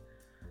kid,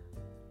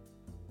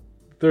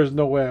 there's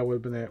no way I would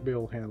have been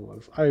able to handle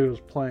this. I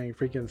was playing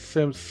freaking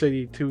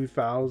SimCity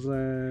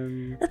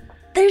 2000.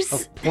 I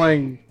was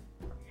playing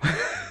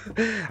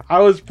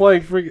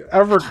freaking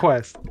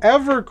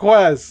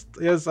EverQuest.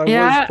 Yes, I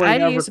was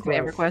playing EverQuest. I used to play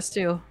EverQuest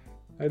too.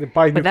 I had to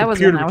buy a new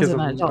computer because of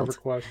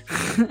EverQuest.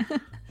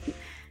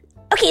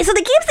 Okay, so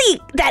the games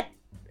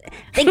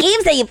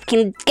that you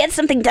can get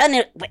something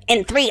done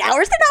in 3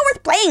 hours, they're not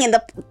worth playing. And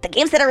the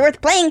games that are worth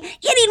playing,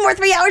 you need more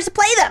 3 hours to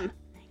play them.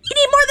 You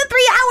need more than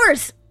 3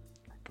 hours.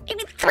 You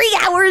need 3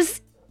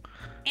 hours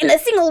in a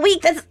single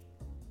week. That's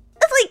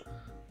like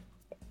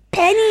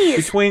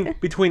pennies.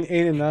 Between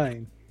 8 and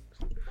 9.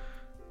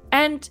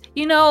 And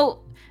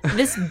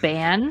this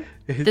ban,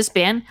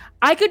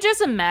 I could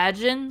just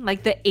imagine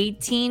like the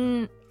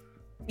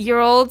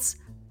 18-year-olds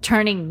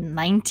turning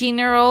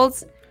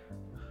 19-year-olds.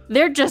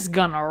 They're just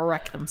gonna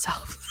wreck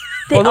themselves.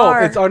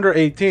 It's under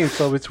 18,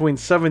 so between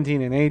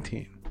 17 and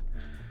 18.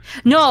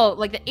 No,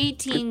 like the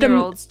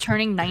 18-year-olds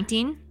turning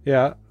 19.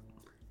 Yeah.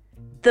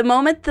 The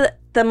moment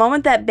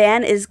that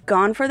ban is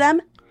gone for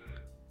them.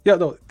 Yeah,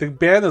 no, the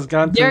ban is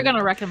gone. They're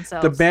gonna wreck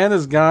themselves. The ban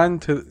is gone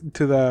to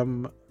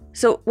them.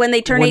 So when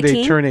they turn 18. When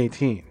they turn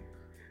 18.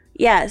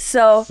 Yeah.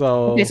 So.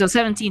 Okay, so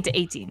 17 to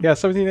 18. Yeah,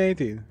 17 to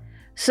 18.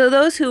 So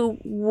those who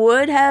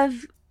would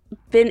have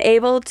been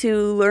able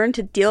to learn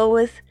to deal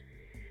with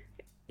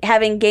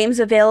having games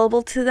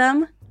available to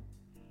them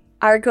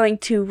are going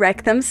to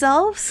wreck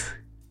themselves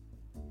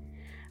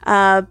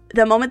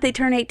the moment they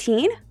turn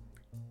 18.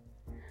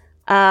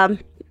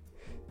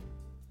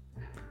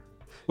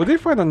 Would they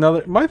find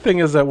another? My thing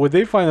is that would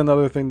they find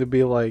another thing to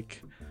be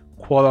like,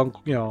 quote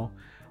unquote,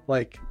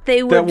 like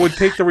that would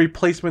take the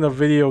replacement of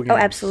video games? Oh,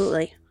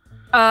 absolutely.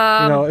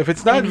 If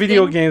it's not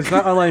video games,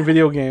 not online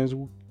video games,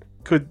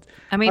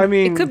 I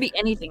mean, it could be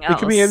anything else. It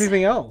could be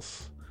anything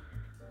else.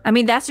 I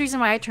mean, that's the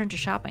reason why I turned to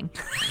shopping.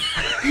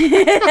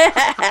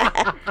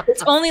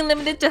 It's only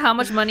limited to how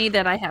much money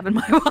that I have in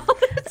my wallet.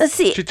 Let's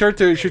see. She turned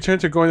to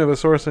going to the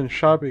source and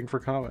shopping for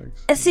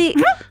comics. See,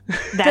 too.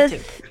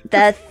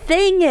 The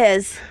thing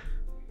is,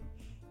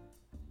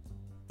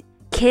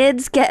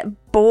 kids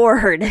get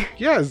bored.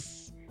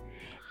 Yes.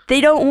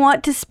 They don't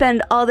want to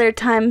spend all their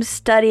time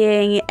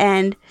studying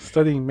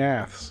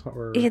maths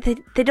or they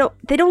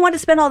don't want to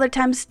spend all their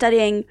time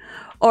studying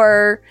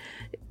or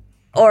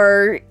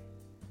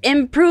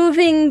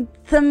improving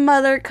the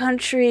mother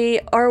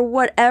country or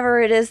whatever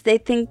it is they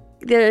think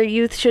their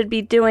youth should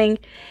be doing.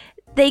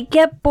 They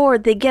get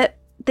bored. They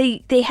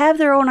have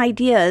their own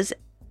ideas,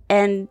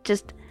 and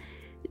just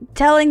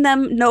telling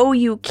them no,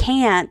 you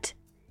can't,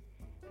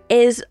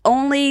 is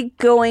only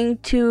going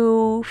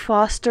to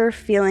foster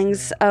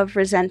feelings of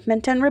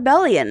resentment and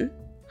rebellion.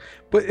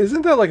 But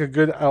isn't that like a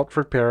good out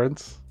for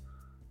parents?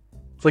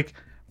 It's like,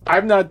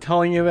 I'm not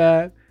telling you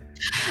that.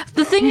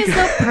 The thing is,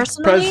 though,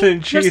 personally,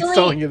 President Xi is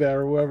telling you that,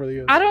 or whoever he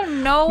is. I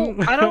don't know.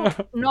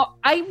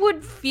 I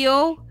would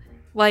feel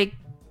like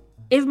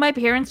if my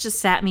parents just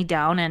sat me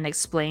down and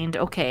explained,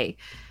 okay,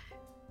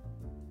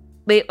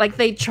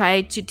 they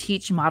tried to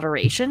teach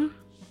moderation.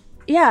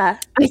 Yeah.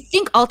 I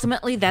think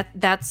ultimately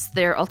that's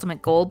their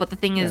ultimate goal. But the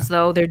thing is,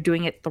 though, they're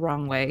doing it the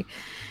wrong way.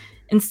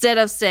 Instead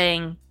of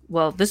saying,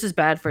 well, this is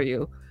bad for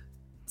you,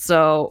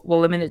 so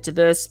we'll limit it to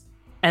this,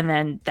 and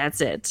then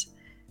that's it.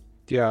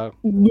 Yeah.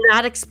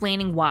 Not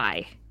explaining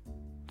why.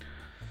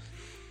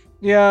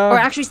 Yeah. Or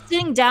actually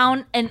sitting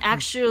down and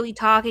actually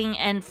talking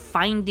and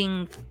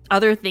finding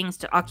other things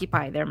to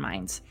occupy their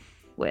minds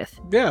with.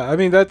 Yeah, I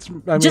mean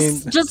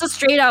just a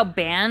straight out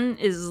ban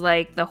is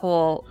like the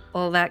whole.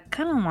 Well, that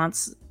kind of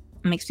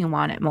makes me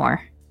want it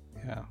more.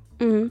 Yeah.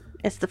 Mm-hmm.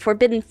 It's the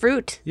forbidden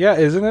fruit. Yeah,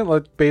 isn't it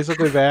like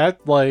basically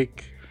that?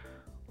 Like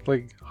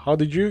how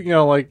did you?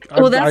 I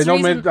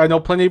know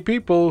plenty of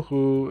people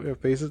who,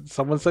 if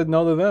someone said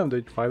no to them,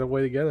 they'd find a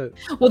way to get it.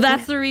 Well,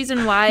 that's the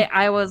reason why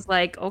I was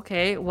like,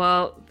 okay,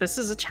 well, this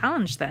is a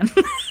challenge then.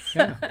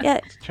 Yeah,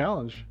 it's a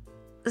challenge.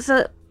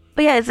 So,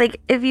 but yeah, it's like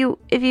if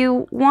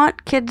you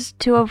want kids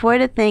to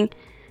avoid a thing,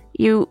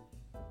 you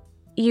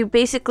you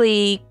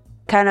basically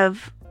kind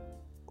of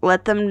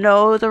let them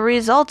know the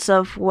results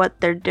of what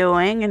they're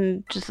doing,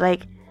 and just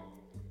like,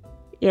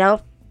 you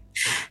know,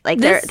 like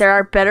there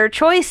are better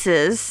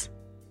choices.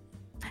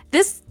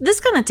 This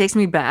kind of takes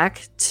me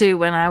back to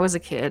when I was a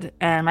kid,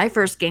 and my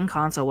first game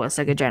console was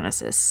Sega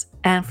Genesis.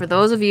 And for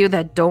those of you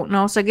that don't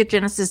know, Sega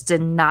Genesis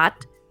did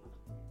not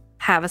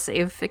have a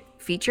save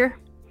feature.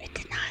 It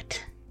did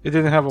not. It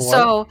didn't have a what?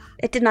 So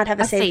It did not have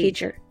a save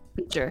feature.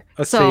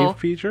 A So save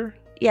feature?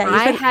 Yeah, you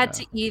I could, had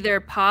to either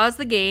pause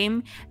the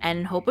game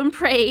and hope and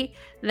pray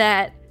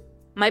that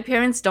my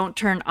parents don't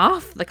turn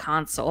off the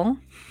console,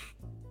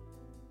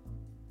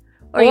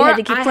 or you had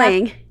to keep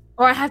playing.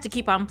 or I have to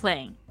keep on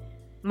playing.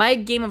 My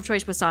game of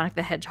choice was Sonic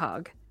the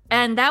Hedgehog,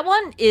 and that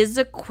one is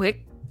a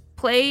quick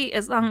play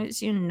as long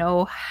as you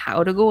know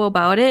how to go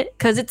about it,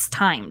 because it's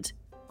timed.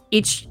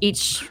 Each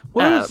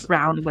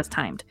round was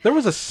timed. There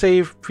was a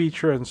save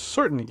feature in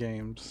certain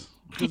games.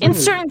 In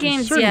certain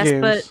games, yes,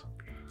 but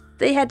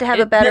They had to have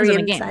a It battery depends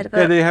on the inside of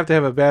yeah, it. they have to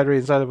have a battery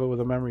inside of it with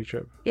a memory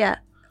chip. Yeah.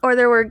 Or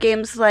there were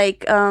games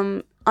like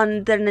on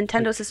the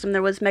Nintendo system,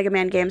 there was Mega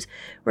Man games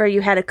where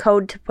you had a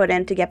code to put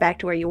in to get back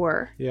to where you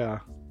were. Yeah.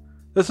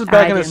 This is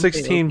back in the didn't play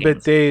those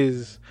 16-bit games.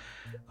 days.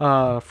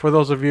 For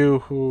those of you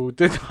who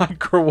did not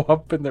grow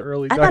up in the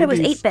early 90s. I thought it was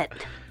 8-bit.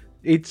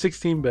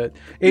 16-bit.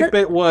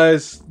 8-bit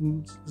was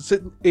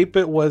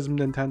 8-bit was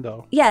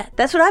Nintendo. Yeah,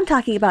 that's what I'm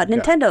talking about.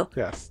 Nintendo.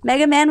 Yes.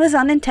 Mega Man was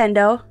on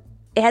Nintendo.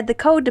 It had the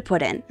code to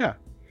put in. Yeah.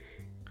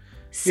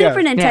 Super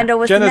Yeah. Nintendo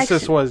was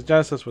Genesis the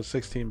next. was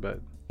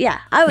 16-bit. Yeah,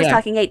 I was Yeah.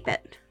 talking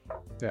 8-bit.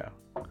 Yeah.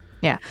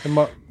 Yeah.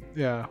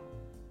 Yeah.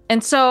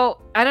 And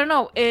so I don't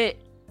know.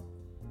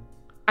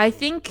 I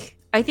think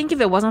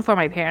if it wasn't for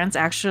my parents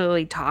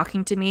actually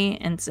talking to me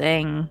and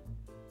saying,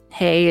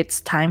 "Hey,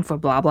 it's time for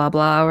blah blah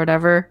blah" or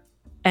whatever,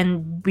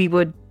 and we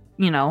would,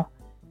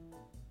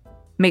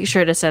 make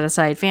sure to set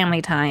aside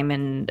family time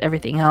and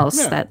everything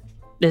else that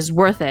is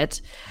worth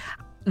it.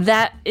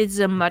 That is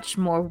a much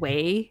more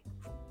way,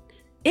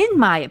 in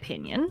my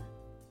opinion,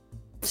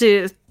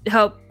 to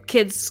help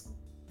kids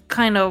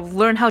kind of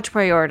learn how to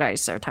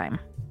prioritize their time.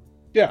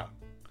 Yeah.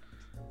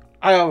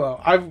 I don't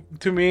know.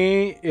 To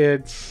me,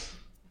 it's,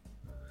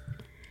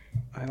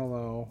 I don't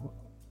know.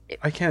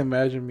 I can't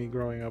imagine me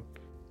growing up.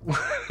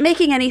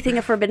 Making anything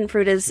a forbidden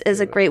fruit is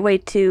a great way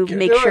to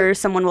make sure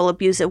someone will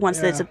abuse it once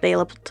it's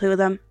available to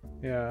them.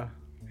 Yeah.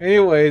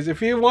 Anyways,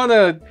 if you want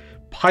to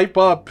pipe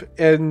up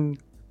and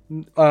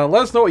let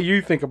us know what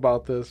you think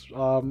about this.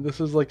 This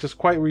is like just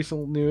quite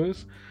recent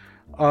news.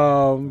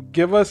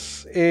 Give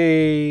us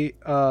a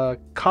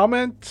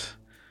comment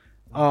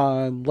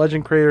on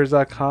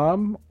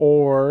legendcreators.com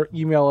or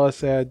email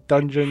us at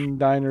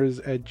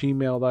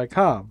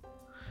dungeondiners@gmail.com.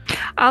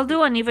 I'll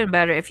do an even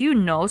better. If you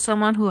know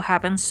someone who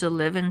happens to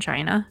live in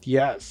China,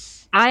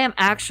 Yes. I am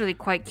actually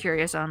quite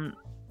curious on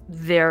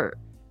their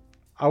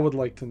I would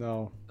like to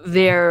know.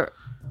 their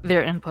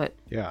input.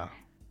 Yeah.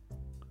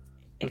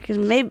 Because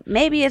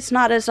maybe it's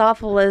not as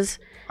awful as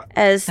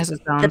As it the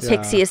sounds.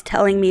 pixie is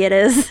telling me it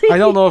is. I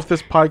don't know if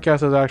this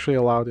podcast is actually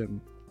allowed in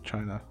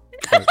China.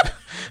 but-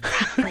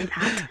 Probably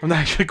not. I'm not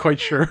actually quite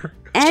sure.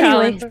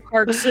 Anyway, Challenge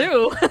part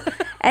 2.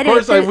 Of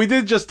anyway, course, we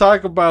did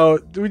talk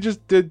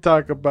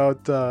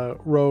about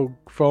rogue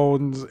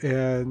phones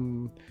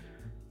and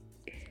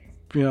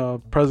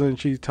President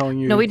Xi telling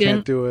you No, we you can't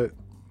didn't. do it,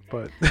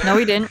 but No,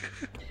 we didn't.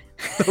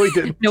 no, we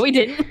didn't. No, we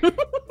didn't.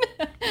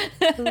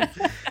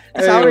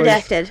 it's all Anyways,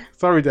 redacted.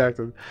 It's all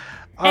redacted.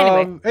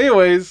 Anyway.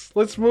 Anyways,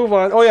 let's move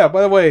on. Oh yeah,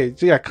 by the way,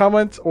 so yeah,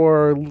 comment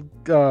or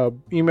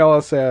email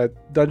us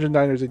at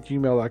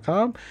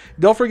dungeondiners@gmail.com.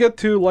 Don't forget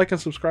to like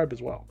and subscribe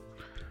as well.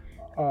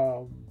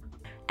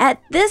 At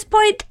this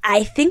point,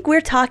 I think we're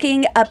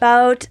talking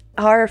about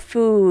our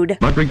food.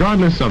 But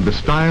regardless of the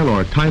style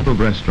or type of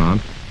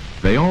restaurant,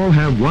 they all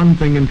have one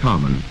thing in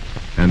common,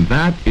 and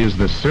that is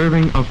the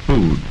serving of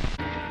food.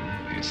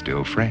 It's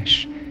still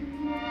fresh,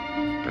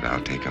 but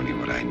I'll take only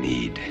what I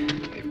need.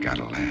 They've got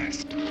to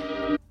last.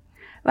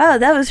 Wow,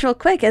 that was real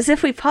quick, as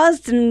if we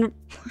paused and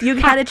you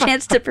had a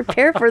chance to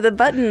prepare for the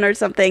button or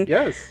something.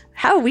 Yes.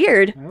 How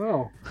weird. I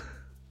know.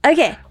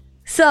 Okay,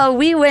 so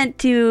we went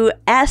to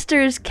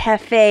Aster's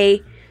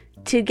Cafe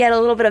to get a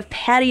little bit of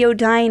patio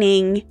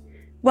dining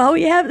while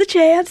we have the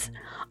chance.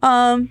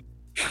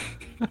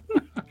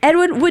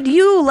 Edwin, would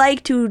you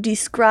like to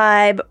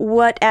describe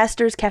what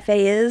Aster's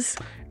Cafe is?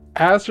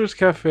 Aster's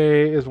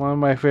Cafe is one of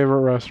my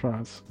favorite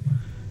restaurants.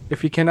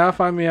 If you cannot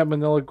find me at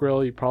Manila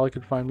Grill, you probably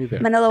could find me there.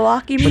 Manila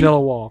Walk, you mean?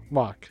 Manila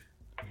Walk.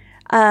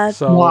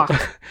 So Walk.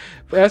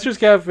 Aster's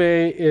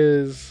Cafe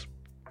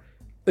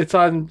it's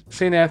on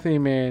St. Anthony,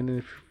 Maine.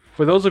 And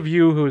for those of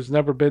you who's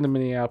never been to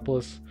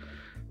Minneapolis,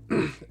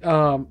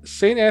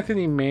 St.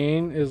 Anthony,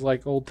 Maine is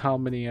like Old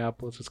Town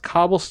Minneapolis. It's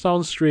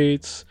cobblestone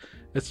streets.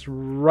 It's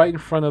right in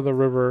front of the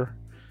river,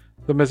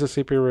 the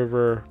Mississippi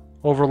River,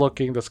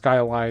 overlooking the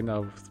skyline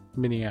of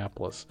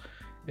Minneapolis.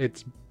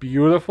 It's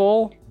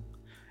beautiful,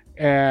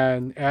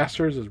 and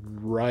Aster's is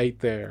right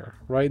there,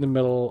 right in the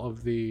middle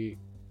of the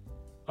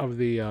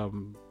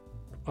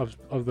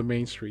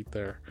main street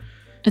there.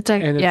 It's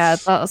like And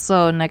it's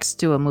also next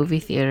to a movie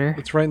theater.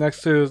 It's right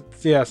next to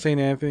St.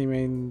 Anthony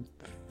main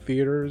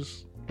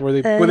theaters where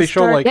they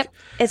show like Yep.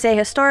 It's a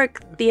historic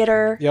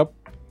theater. Yep.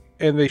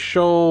 And they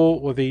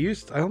show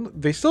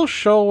they still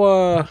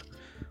show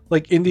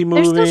like indie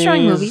They're still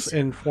showing movies movies.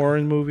 and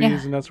foreign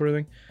movies and that sort of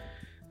thing.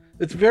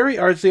 It's very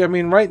artsy.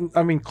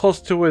 I mean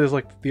close to it is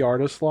like the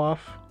artist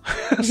loft.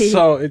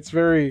 So it's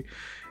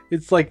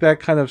like that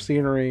kind of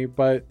scenery,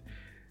 but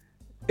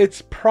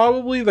it's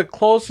probably the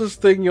closest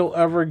thing you'll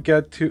ever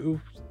get to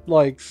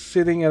like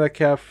sitting at a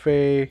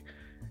cafe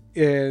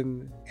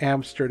in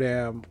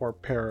Amsterdam or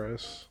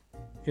Paris,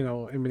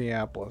 in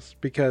Minneapolis,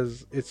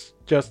 because it's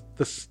just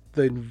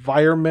the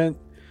environment,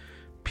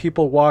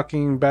 people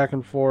walking back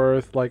and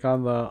forth like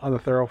on the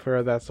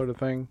thoroughfare, that sort of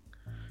thing.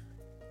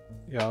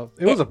 It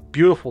was a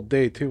beautiful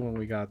day too when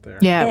we got there.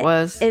 Yeah, it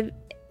was. It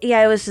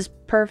was just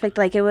perfect.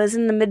 Like it was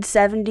in the mid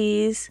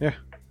 70s. Yeah.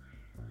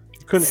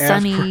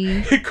 Sunny.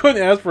 You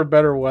couldn't ask for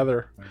better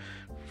weather.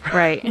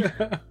 Right.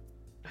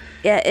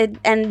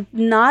 And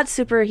not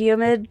super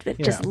humid, but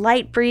just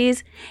light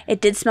breeze. It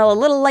did smell a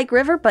little like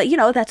river, but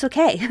that's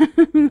okay.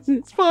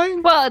 It's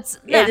fine. Well, it's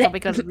natural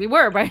because we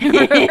were right.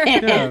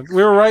 Yeah,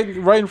 we were right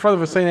in front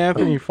of a St.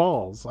 Anthony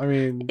Falls. I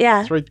mean,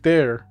 Yeah. it's right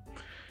there.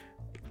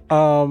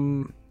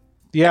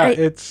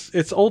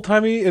 It's old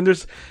timey, and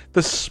there's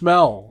the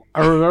smell.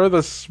 I remember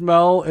the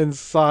smell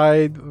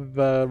inside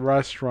the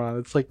restaurant.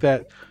 It's like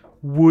that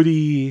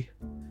woody.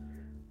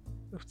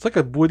 It's like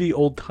a woody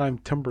old time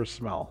timber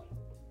smell.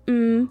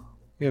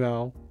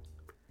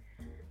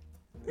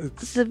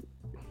 It's a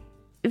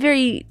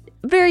very,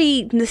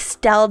 very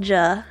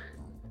nostalgia.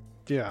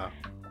 Yeah.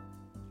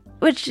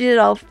 Which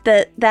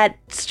that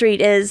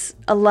street is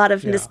a lot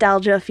of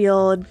nostalgia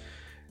fueled.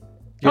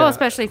 Well,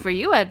 especially for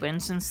you, Edwin,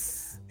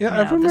 since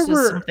I this remember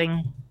was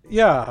something.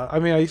 Yeah, I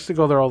mean, I used to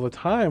go there all the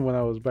time when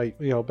I was back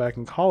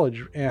in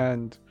college,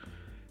 and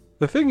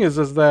the thing is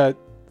that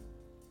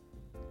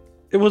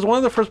it was one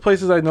of the first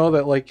places I know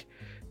that like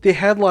they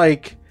had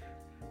like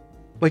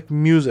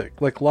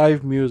music, like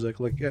live music,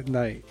 like at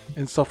night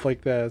and stuff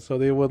like that. So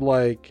they would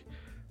like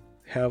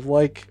have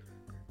like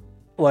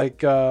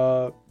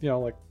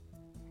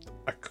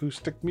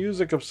acoustic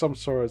music of some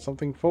sort,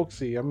 something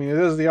folksy. I mean, it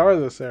is the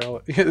artist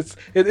alley.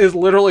 It is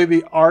literally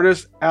the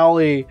artist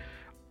alley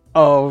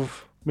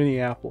of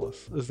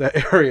Minneapolis, is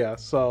that area.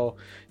 So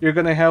you're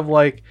gonna have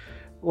like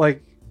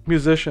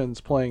musicians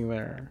playing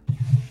there.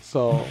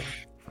 So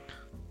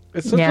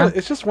it's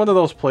it's just one of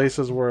those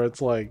places where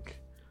it's like,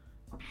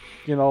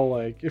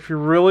 like if you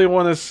really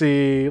want to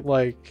see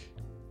like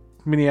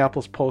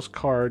Minneapolis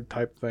postcard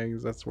type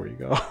things, that's where you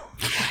go.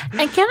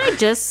 And can I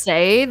just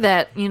say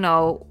that,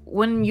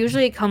 when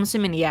usually it comes to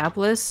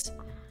Minneapolis,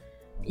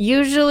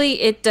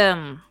 usually it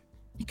kind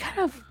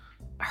of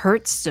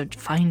hurts to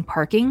find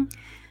parking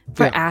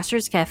for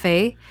Aster's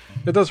Cafe.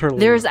 It does hurt a little.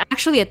 There's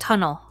actually a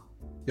tunnel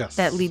that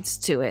Yes. leads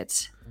to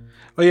it.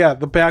 Oh yeah,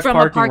 the back From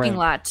parking a parking ramp.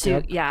 lot to,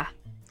 Yep. yeah.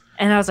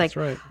 And I was like, That's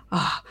right.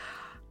 oh,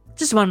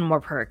 just one more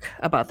perk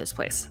about this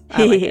place.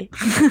 I like it.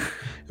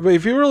 But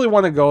if you really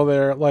want to go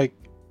there, like,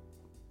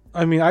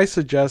 I mean, I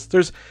suggest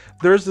there's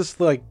this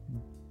like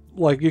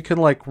you can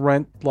like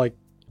rent like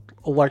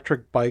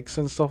electric bikes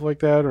and stuff like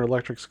that, or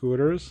electric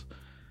scooters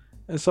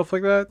and stuff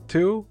like that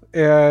too,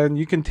 and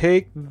you can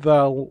take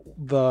the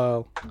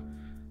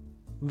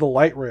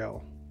light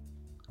rail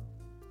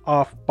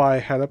off by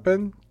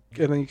Hennepin,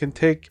 and then you can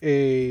take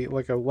a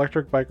like an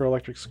electric bike or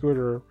electric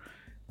scooter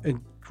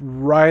and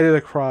ride it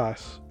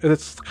across, and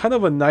it's kind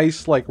of a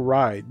nice like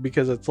ride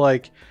because it's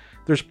like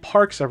there's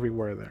parks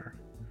everywhere there.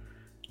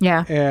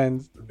 Yeah.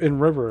 And in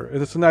river,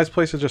 and it's a nice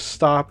place to just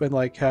stop and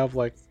like have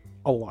like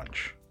a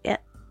lunch. Yeah.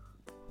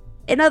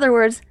 In other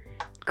words,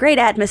 great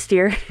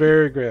atmosphere.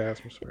 Very great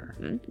atmosphere.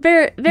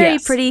 Very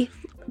Yes. pretty.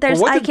 There's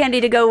what eye did-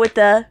 candy to go with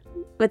the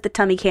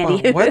tummy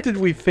candy. What did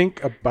we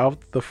think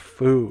about the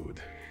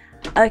food?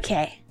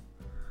 Okay.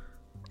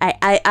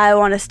 I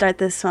want to start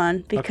this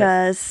one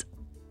because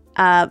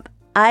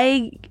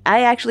I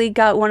actually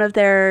got one of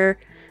their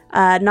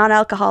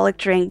non-alcoholic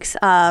drinks.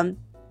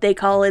 They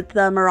call it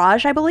the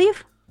Mirage, I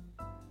believe.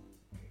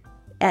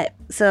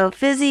 So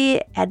fizzy,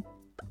 had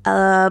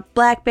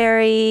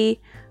blackberry.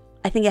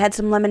 I think it had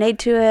some lemonade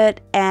to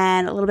it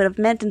and a little bit of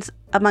mint and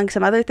among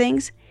some other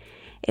things.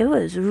 It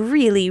was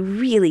really,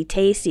 really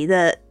tasty.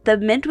 The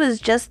mint was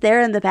just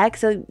there in the back,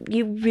 so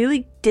you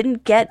really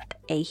didn't get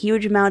a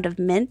huge amount of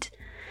mint.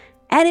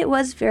 And it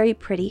was very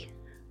pretty.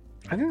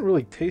 I didn't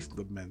really taste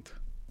the mint.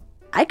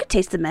 I could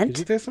taste the mint. Did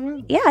you taste the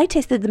mint? Yeah, I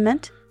tasted the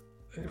mint.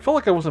 It felt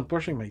like I wasn't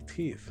brushing my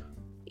teeth.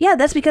 Yeah,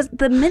 that's because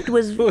the mint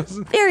was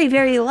very,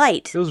 very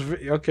light. It was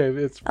okay.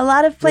 It's A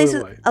lot of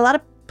places,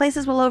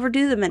 light. will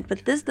overdo the mint,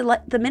 but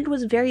the mint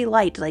was very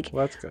light, like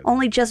well, that's good.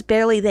 only just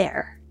barely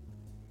there.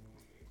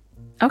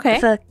 Okay.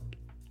 So,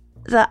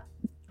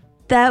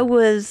 that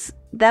was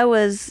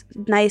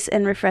nice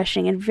and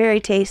refreshing and very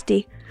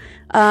tasty.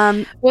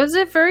 Was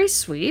it very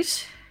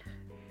sweet?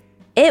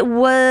 It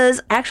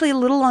was actually a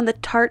little on the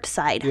tart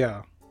side.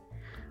 Yeah.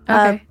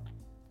 Okay.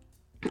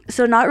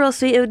 So not real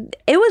sweet.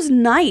 It was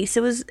nice.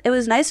 It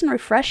was nice and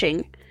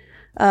refreshing.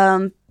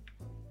 And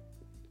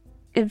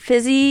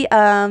fizzy.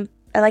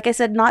 Like I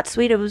said, not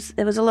sweet. It was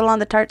a little on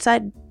the tart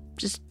side.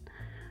 Just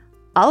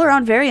all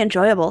around very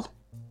enjoyable.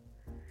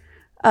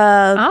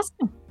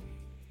 Awesome.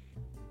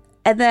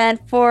 And then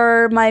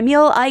for my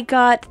meal, I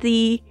got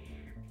the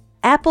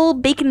apple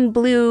bacon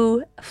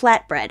blue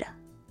flatbread.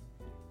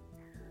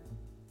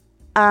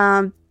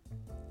 And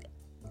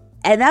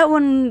that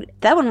one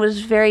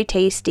was very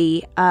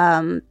tasty.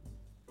 Had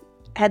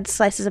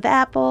slices of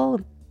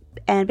apple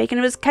and bacon.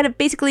 It was kind of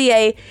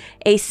basically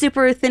a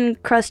super thin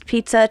crust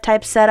pizza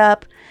type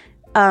setup,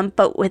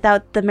 but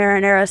without the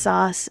marinara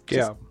sauce.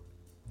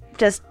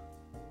 Just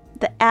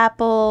the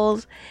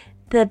apples,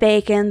 the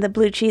bacon, the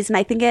blue cheese, and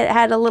I think it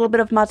had a little bit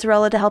of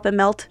mozzarella to help it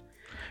melt.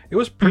 It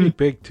was pretty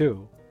big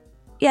too.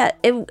 Yeah,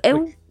 it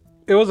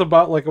was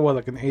about like an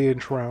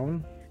 8-inch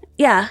round.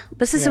 Yeah,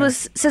 but since it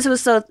was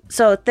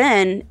so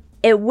thin,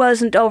 it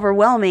wasn't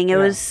overwhelming. It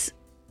was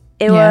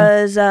it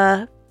was,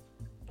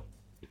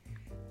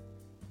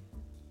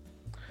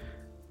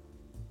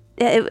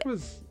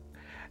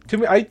 to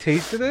me, I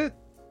tasted it,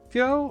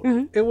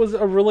 it was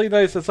a really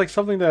nice, it's like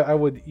something that I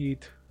would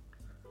eat,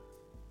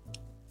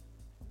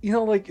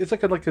 like it's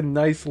like a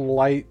nice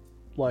light,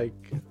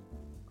 like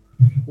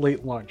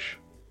late lunch.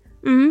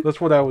 That's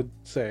what I would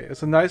say.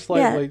 It's a nice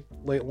late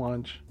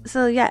lunch.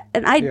 So yeah,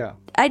 and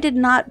I did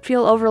not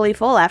feel overly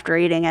full after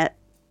eating it.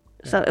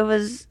 So it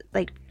was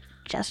like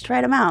just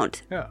right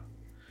amount. Yeah.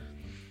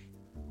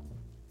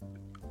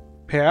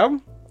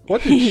 Pam,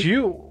 what did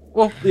you?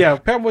 Well, yeah,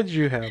 Pam, what did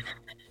you have?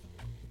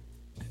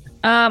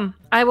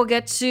 I will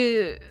get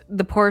to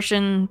the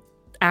portion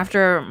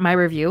after my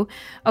review.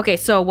 Okay,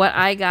 so what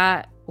I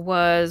got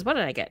was, what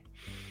did I get?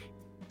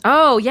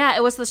 Oh yeah,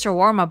 it was the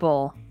shawarma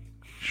bowl.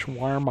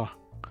 Shawarma.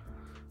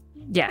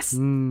 Yes. So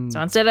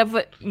instead of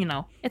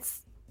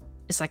it's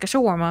like a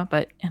shawarma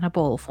but in a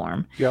bowl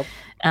form. Yep.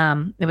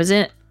 It was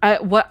in.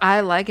 What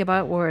I like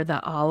about it were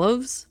the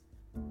olives.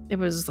 It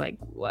was like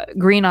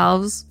green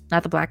olives,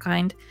 not the black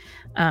kind.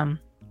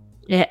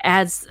 It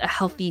adds a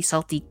healthy,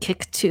 salty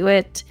kick to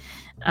it.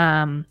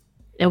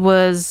 It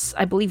was,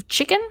 I believe,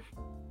 chicken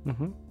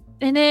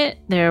in it.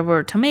 There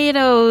were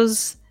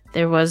tomatoes.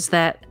 There was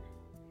that.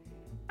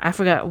 I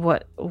forgot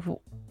what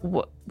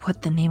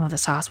the name of the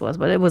sauce was,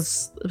 but it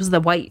was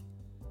the white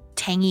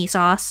tangy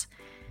sauce.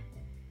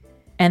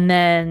 And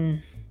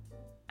then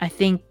I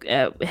think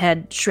it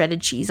had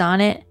shredded cheese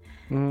on it.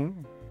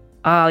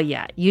 Oh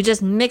yeah, you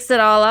just mix it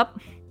all up,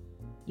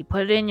 you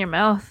put it in your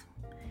mouth,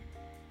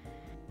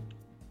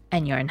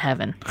 and you're in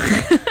heaven.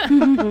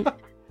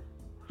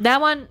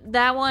 That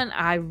one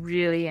I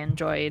really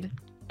enjoyed,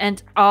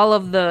 and all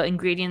of the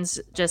ingredients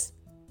just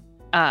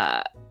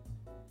kind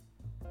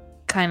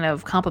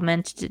of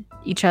complemented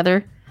each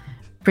other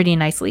pretty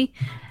nicely.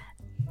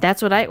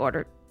 That's what I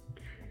ordered.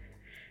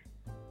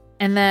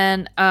 And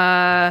then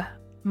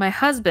my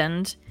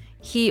husband,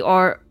 he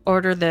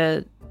ordered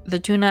the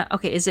tuna.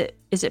 Okay, is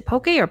it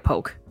poke or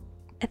poke?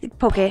 I think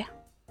poke.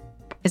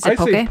 Is it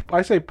poke?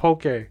 I say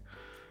poke. I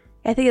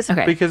think it's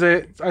okay because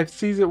I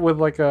sees it with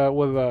like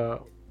with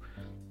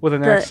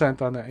an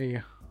accent on the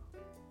A.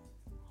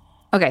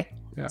 Okay.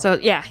 Yeah. So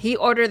yeah, he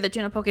ordered the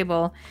tuna poke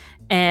bowl,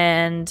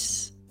 and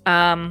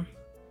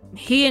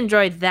he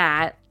enjoyed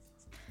that.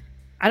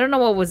 I don't know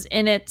what was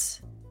in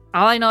it.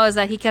 All I know is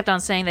that he kept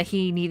on saying that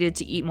he needed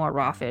to eat more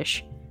raw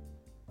fish.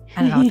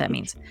 I don't know what that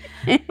means,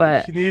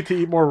 but you needed to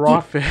eat more raw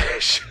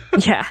fish.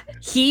 Yeah,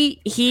 he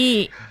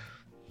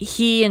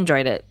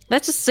enjoyed it.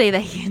 Let's just say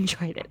that he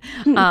enjoyed it.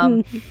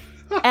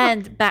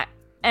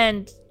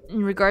 And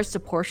in regards to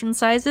portion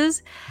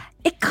sizes,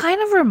 it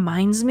kind of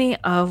reminds me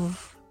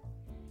of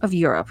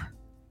Europe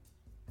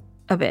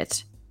a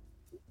bit,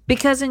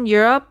 because in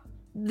Europe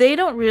they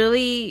don't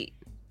really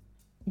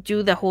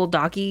do the whole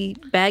doggy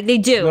bag. They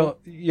do, no,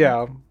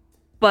 yeah,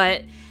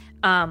 but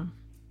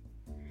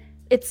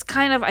it's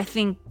kind of, I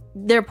think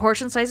their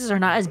portion sizes are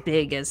not as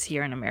big as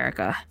here in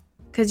America,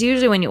 because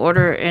usually when you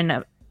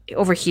order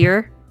over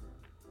here,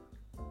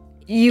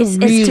 it's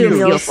really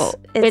feel full.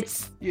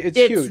 It's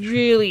huge.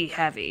 Really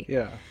heavy.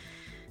 Yeah.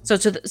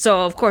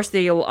 So of course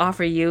they will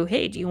offer you,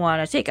 hey, do you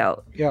want a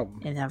takeout? Yeah.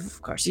 And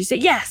of course you say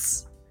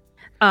yes,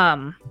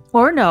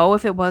 or no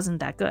if it wasn't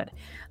that good.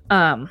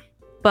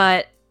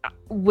 But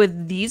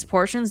with these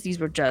portions, these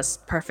were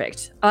just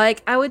perfect.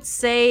 Like, I would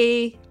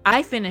say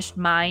I finished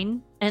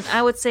mine, and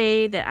I would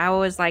say that I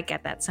was like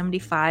at that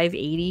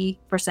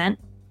 75-80%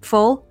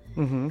 full.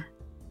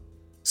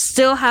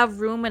 Still have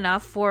room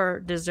enough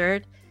for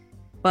dessert,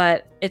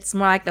 but it's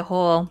more like the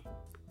whole,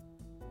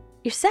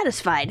 you're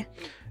satisfied.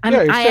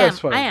 You're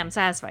satisfied. I am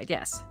satisfied,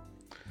 yes.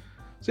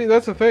 See,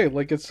 that's the thing.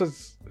 Like, it's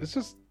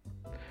just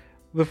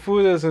the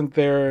food isn't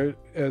there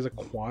as a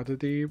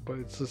quantity, but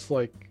it's just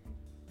like,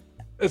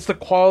 it's the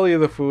quality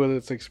of the food,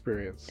 it's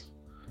experience.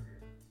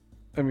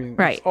 I mean,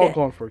 right. It's all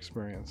going for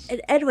experience.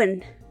 And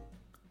Edwin,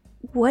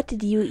 what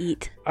did you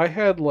eat? I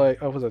had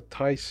was it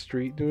Thai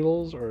street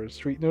noodles or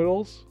street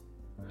noodles?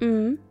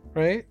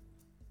 Right?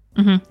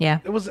 Yeah.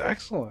 It was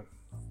excellent.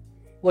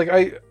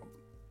 Like,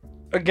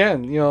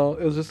 again, it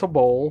was just a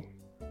bowl.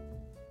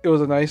 It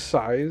was a nice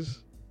size,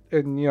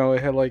 and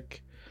it had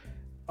like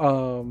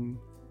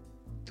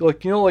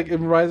it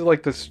reminds of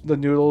like the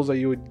noodles that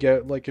you would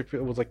get like if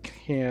it was like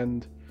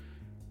hand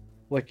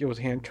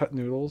cut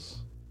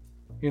noodles,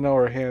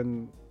 or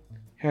hand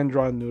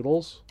drawn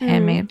noodles.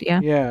 Handmade, yeah.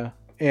 Yeah,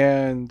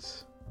 and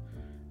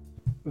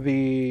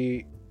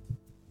it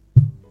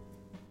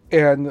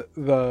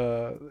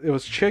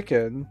was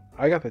chicken.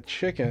 I got the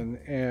chicken,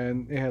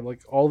 and it had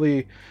like all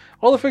the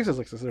fixes.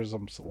 Like there's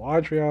some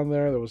cilantro on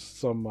there. There was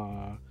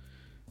some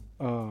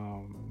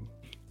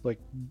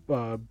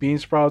bean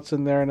sprouts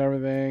in there and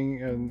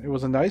everything, and it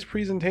was a nice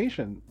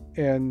presentation.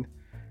 And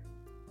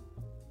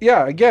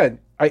yeah, again,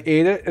 I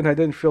ate it and I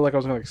didn't feel like I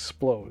was gonna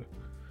explode.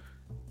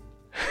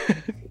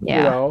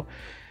 Yeah.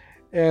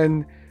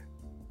 And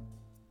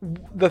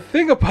the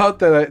thing about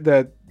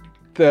that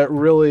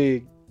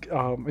really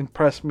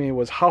impressed me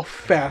was how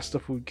fast the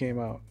food came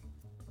out.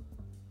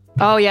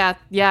 Oh yeah,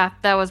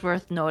 that was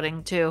worth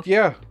noting too.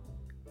 Yeah.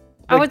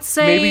 I would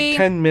say maybe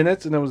 10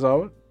 minutes and it was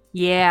out.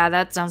 Yeah,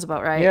 that sounds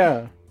about right.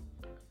 Yeah.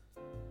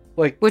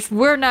 Which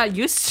we're not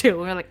used to.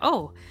 We're like,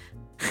 oh.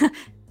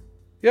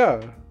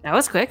 Yeah. That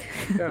was quick.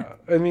 Yeah.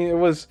 I mean, it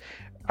was.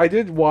 I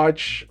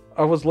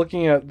was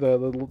looking at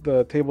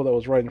the table that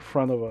was right in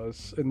front of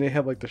us, and they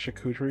had like the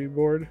charcuterie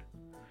board.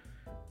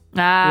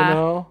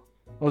 I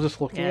was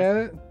just looking at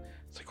it.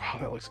 It's like, wow,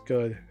 that looks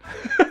good.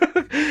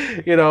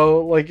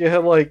 Like it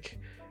had like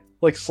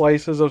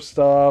slices of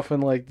stuff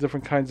and like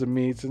different kinds of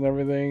meats and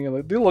everything,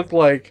 and they looked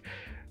like.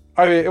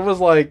 I mean, it was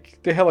like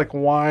they had like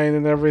wine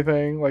and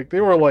everything. Like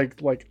they were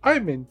like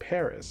I'm in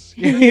Paris.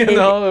 It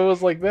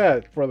was like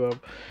that for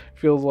them.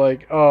 Feels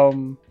like.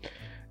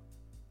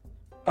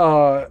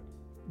 But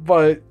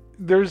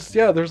there's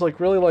like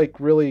really like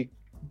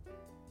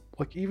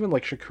even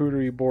like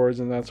charcuterie boards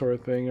and that sort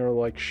of thing, or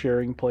like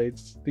sharing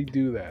plates. They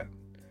do that.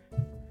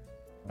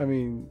 I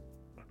mean,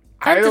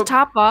 and to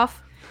top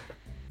off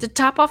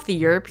the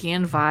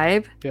European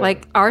vibe,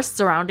 like our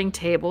surrounding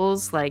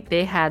tables, like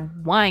they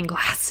had wine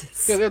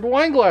glasses. Yeah, they had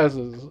wine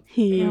glasses.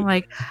 I'm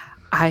like,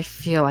 I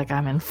feel like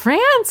I'm in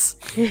France.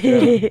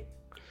 Yeah.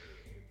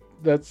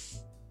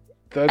 That's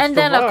and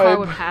then a car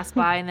would pass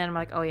by, and then I'm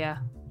like, oh yeah.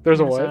 There's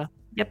a what?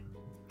 Yep.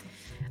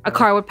 A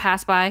car would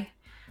pass by.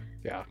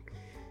 Yeah.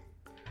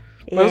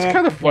 But it's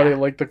kind of funny.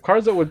 Like the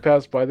cars that would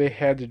pass by, they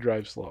had to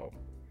drive slow.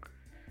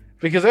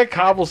 Because that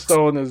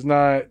cobblestone is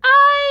not.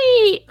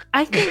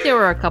 I think there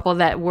were a couple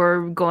that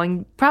were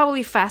going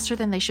probably faster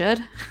than they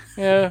should.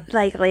 Yeah.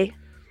 Likely.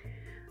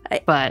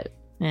 But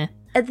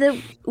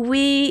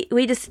we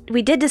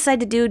did decide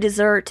to do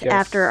dessert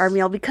after our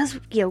meal because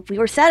we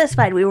were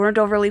satisfied. We weren't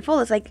overly full.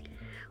 It's like,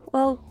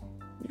 well,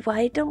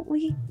 why don't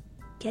we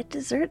get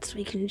desserts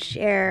we can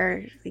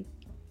share?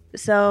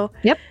 So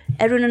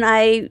Edwin and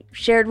I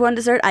shared one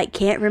dessert. I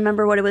can't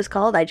remember what it was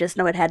called. I just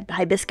know it had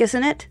hibiscus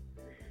in it.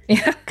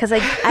 Yeah. Because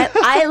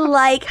I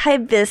like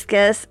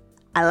hibiscus.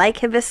 I like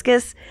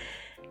hibiscus.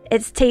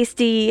 It's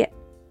tasty.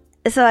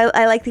 So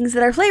I like things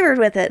that are flavored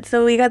with it.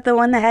 So we got the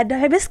one that had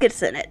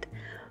hibiscus in it.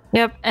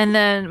 Yep. And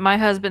then my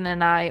husband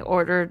and I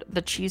ordered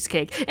the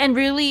cheesecake. And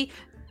really,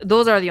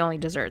 those are the only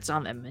desserts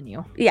on the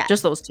menu. Yeah.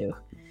 Just those two.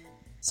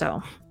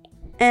 So.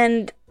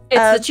 And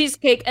it's the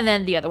cheesecake and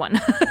then the other one.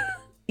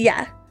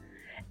 Yeah.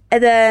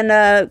 And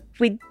then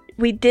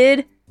we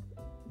did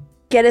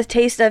get a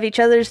taste of each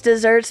other's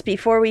desserts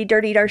before we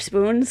dirtied our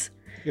spoons.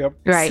 Yep.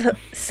 Right.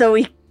 So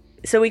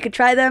we could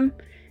try them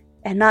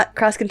and not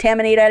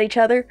cross-contaminate at each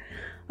other.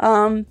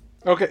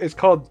 Okay, it's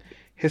called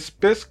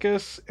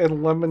hibiscus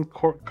and lemon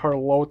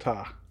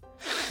carlotta.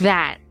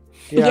 That.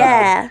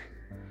 Yeah.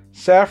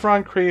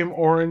 Saffron cream,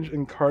 orange,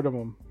 and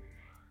cardamom.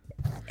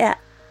 Yeah.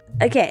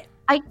 Okay.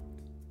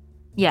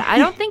 I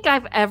don't think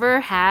I've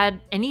ever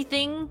had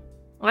anything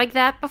like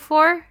that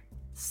before.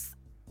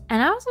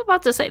 And I was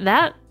about to say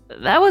that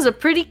was a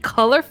pretty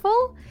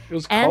colorful. It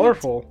was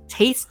colorful.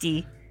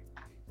 Tasty.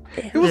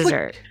 It was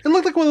dessert. It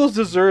looked like one of those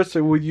desserts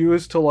that would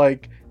use to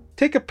like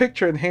take a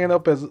picture and hang it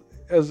up as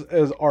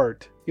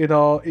art, in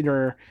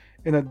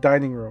a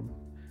dining room,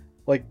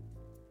 like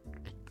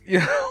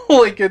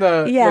like in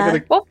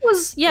a what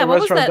was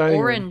that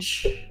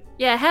orange? Room.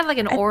 Yeah, it had like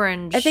an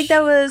orange. I think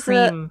that was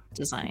cream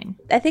design.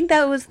 I think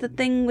that was the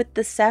thing with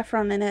the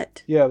saffron in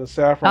it. Yeah, the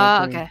saffron.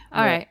 Oh, okay,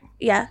 all right.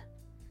 Yeah,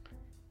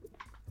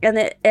 and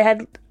it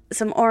had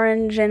some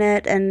orange in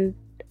it, and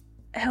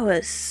it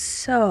was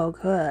so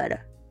good.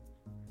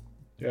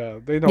 Yeah,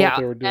 they know what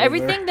they were doing.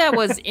 Everything that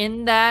was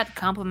in that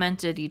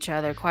complemented each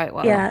other quite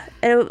well. Yeah,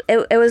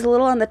 it was a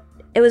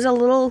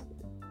little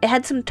it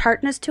had some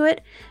tartness to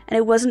it, and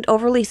it wasn't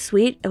overly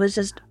sweet. It was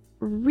just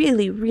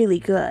really, really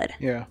good.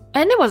 Yeah.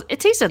 And it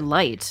tasted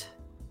light.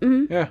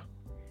 Mm-hmm. Yeah.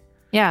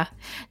 Yeah.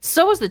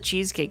 So was the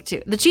cheesecake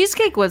too. The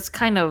cheesecake was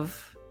kind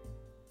of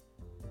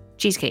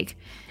cheesecake.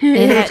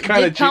 It's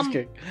kind of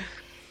cheesecake.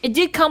 It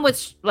did come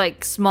with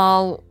like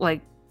small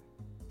like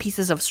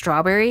pieces of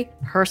strawberry.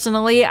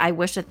 Personally, I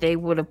wish that they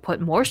would have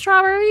put more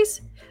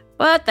strawberries,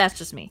 but that's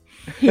just me.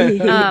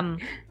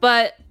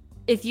 But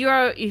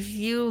if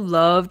you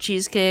love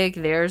cheesecake,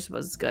 theirs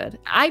was good.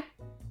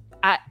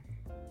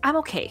 I'm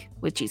okay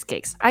with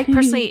cheesecakes. I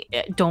personally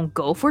don't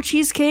go for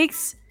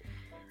cheesecakes,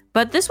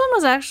 but this one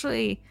was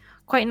actually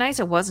quite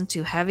nice. It wasn't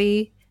too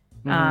heavy.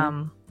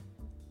 Mhm.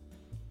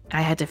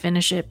 I had to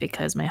finish it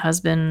because my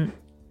husband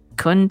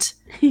couldn't,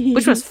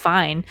 which was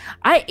fine.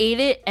 I ate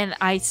it and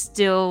I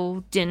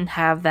still didn't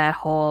have that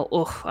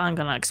whole I'm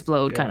gonna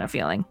explode kind of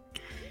feeling,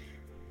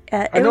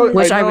 I know,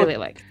 which I really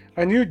like.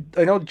 I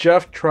know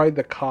Jeff tried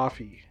the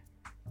coffee.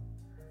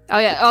 Oh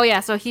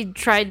yeah. So he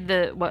tried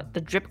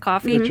the drip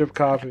coffee. The drip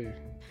coffee.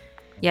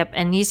 Yep,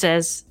 and he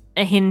says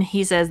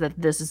that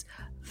this is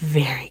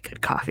very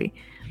good coffee.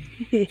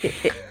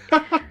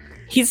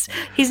 He's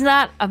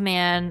not a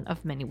man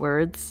of many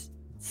words,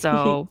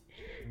 so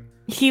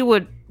he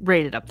would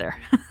rate it up there.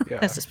 Yeah.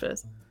 I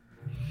suppose.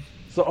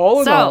 So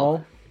all in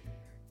all,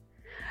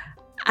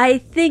 I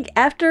think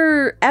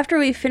after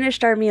we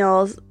finished our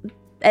meals,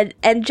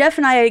 and Jeff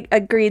and I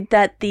agreed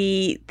that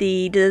the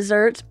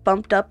desserts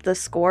bumped up the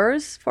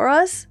scores for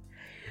us.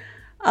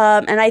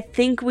 And I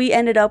think we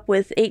ended up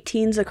with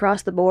 18s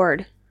across the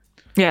board.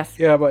 Yes.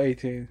 yeah, about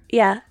 18.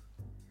 Yeah.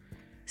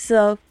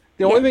 So.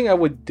 The only thing I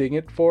would ding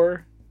it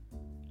for,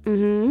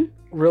 Mm-hmm.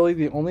 really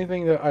the only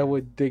thing that I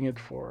would ding it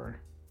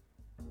for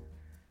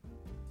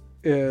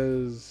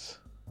is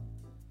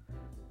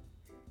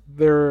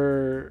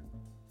they're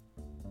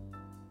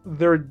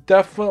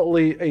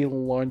definitely a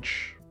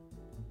lunch.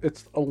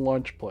 It's a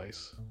lunch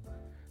place.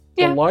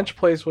 Yeah. The lunch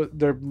place,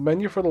 their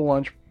menu for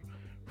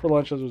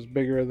lunches was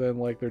bigger than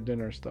like their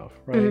dinner stuff,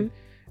 right?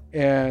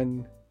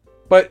 Mm-hmm.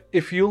 But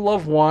if you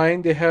love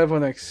wine, they have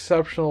an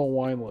exceptional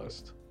wine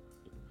list.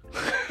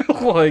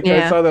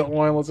 I saw that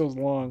wine list, it was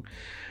long.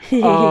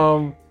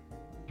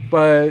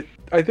 But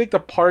I think the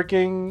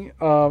parking,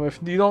 if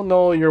you don't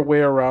know your way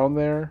around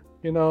there,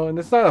 and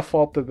it's not a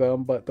fault to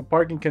them, but the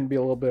parking can be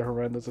a little bit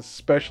horrendous,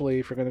 especially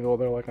if you're going to go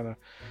there like on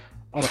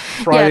a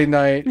Friday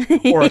night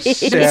or a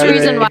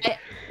Saturday.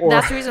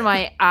 That's the reason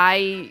why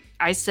I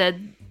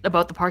said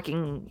about the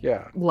parking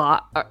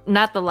lot,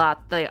 not the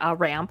lot, the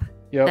ramp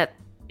that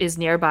is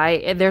nearby.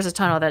 And there's a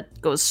tunnel that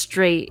goes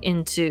straight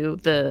into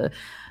the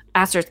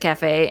Aster's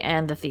Cafe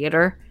and the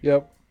theater.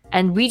 Yep.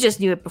 And we just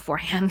knew it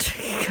beforehand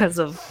because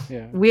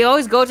we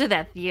always go to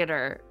that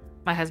theater,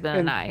 my husband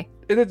and I.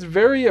 And it's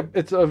very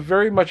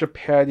much a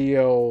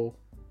patio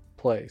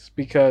place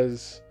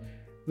because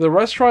the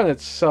restaurant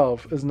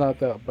itself is not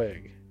that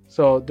big.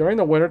 So during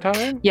the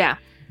wintertime, it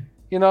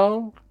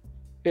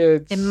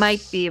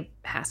might be a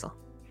hassle.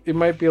 It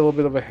might be a little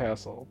bit of a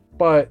hassle,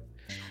 but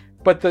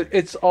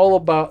it's all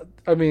about.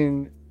 I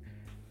mean,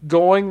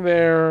 going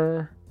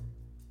there,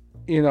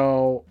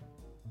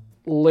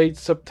 late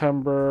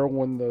September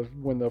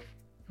when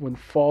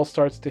fall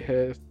starts to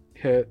hit,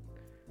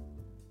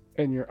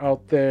 and you're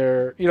out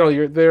there,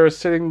 you're there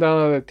sitting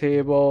down at a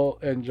table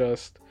and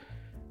just,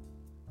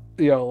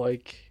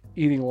 like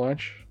eating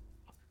lunch.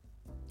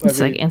 It's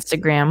like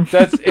Instagram.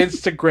 That's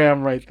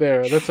Instagram right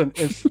there. That's an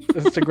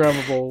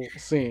Instagrammable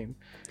scene.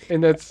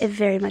 And it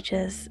very much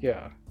is.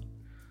 Yeah.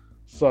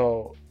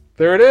 So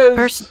there it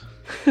is.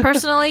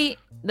 Personally,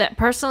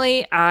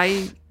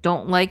 I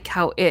don't like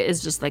how it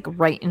is just like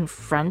right in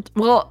front.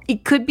 Well,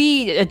 it could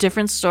be a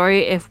different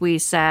story if we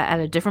sat at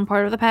a different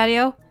part of the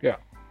patio. Yeah.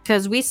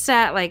 Because we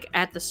sat like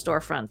at the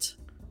storefront.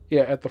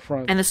 Yeah, at the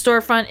front. And the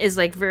storefront is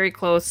like very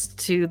close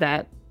to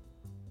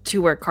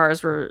where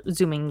cars were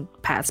zooming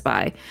past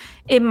by.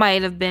 It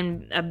might have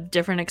been a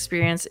different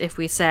experience if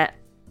we sat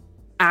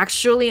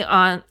actually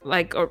on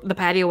or the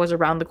patio was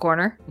around the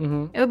corner.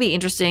 Mm-hmm. It would be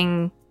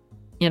interesting,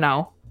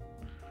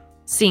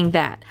 seeing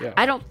that. Yeah.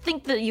 I don't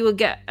think that you would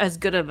get as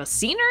good of a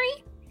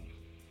scenery,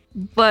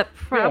 but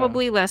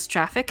probably less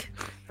traffic.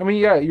 I mean,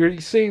 yeah, you're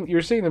seeing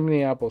the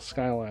Minneapolis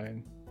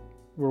skyline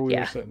where we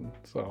were sitting.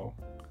 So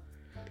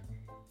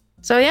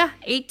yeah,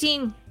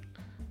 18.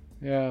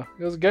 Yeah,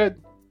 it was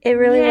good. It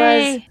really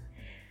was.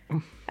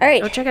 All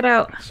right. Go check it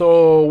out.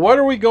 So where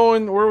are we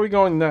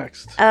going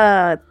next?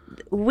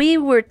 We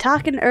were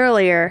talking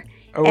earlier.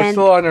 Oh, we're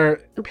still on our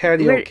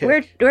patio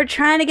kick. We're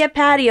trying to get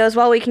patios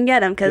while we can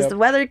get them because the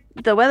weather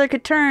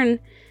could turn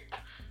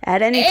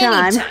at any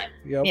time.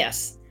 Yep.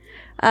 Yes.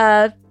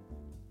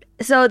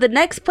 So the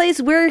next place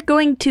we're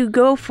going to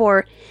go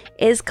for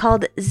is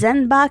called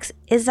Zenbox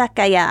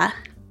Izakaya.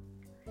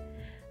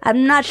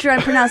 I'm not sure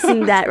I'm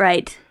pronouncing that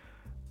right.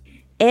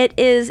 It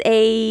is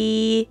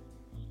a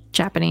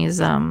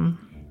Japanese I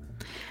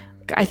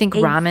think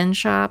ramen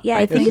shop. Yeah,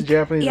 I think it's a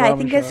Japanese ramen I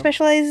think it shop.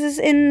 specializes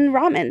in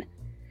ramen.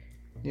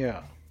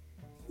 Yeah.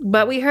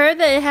 But we heard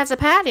that it has a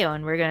patio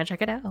and we're going to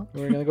check it out.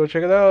 We're going to go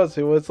check it out,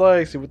 see what it's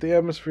like, see what the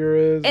atmosphere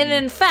is. And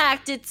in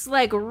fact, it's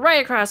like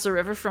right across the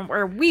river from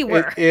where we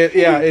were. It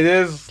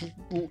is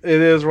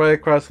right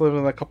across the river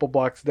and a couple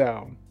blocks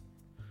down.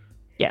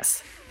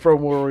 Yes.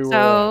 From where we were.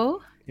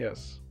 So,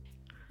 yes.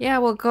 Yeah,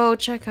 we'll go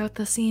check out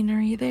the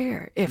scenery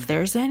there, if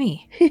there's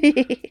any.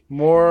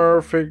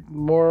 More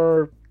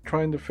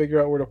trying to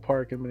figure out where to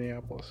park in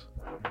Minneapolis.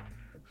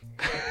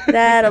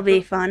 That'll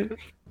be fun.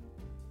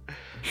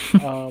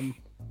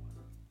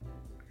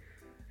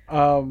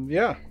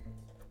 Yeah.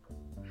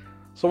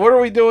 So what are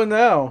we doing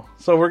now?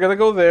 So we're gonna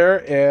go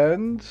there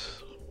and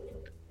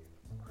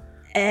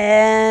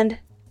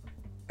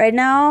right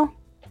now,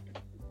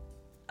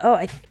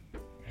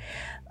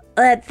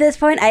 at this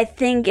point, I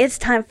think it's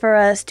time for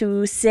us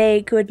to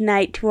say good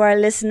night to our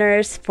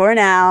listeners for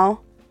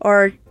now,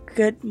 or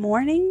good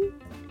morning,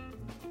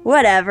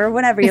 whatever,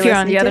 whenever If you're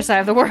on the other side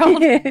of the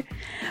world.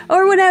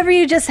 or whenever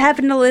you just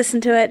happen to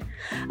listen to it.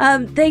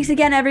 Thanks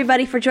again,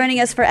 everybody, for joining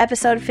us for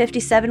episode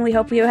 57. We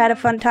hope you had a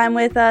fun time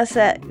with us.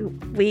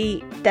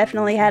 We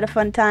definitely had a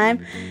fun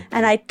time,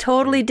 and I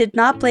totally did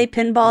not play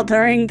pinball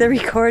during the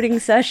recording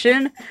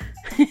session.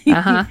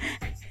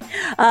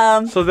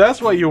 so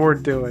that's what you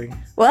weren't doing.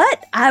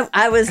 What?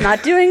 I was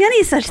not doing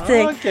any such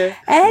thing. Okay.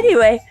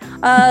 Anyway,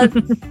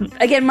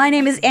 again, my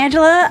name is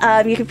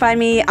Angela. You can find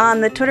me on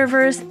the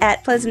Twitterverse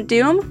at Pleasant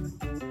Doom.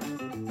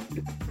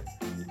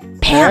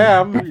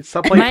 Pam.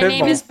 Stop playing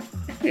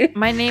pinball.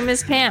 My name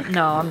is Pam.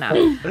 No, I'm not.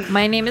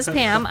 My name is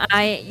Pam.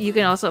 You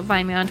can also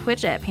find me on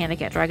Twitch at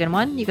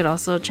PandaCatDragon1. You can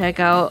also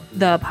check out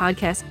the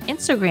podcast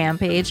Instagram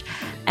page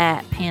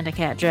at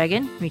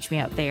PandaCatDragon. Reach me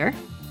out there.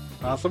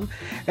 Awesome.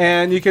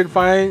 And you can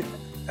find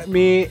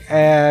me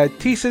at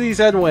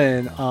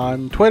TCitiesEdwin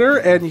on Twitter,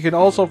 and you can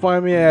also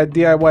find me at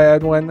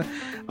DIYEdwin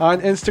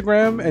on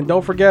Instagram. And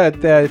don't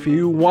forget that if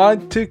you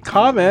want to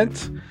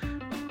comment,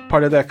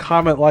 part of that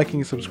comment,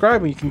 liking,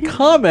 subscribing, you can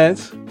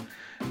comment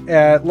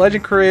at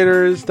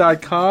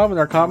legendcreators.com in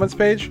our comments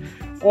page,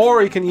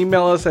 or you can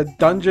email us at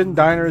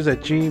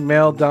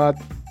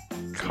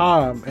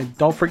dungeondiners@gmail.com. And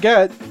don't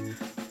forget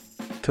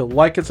to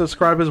like and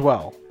subscribe as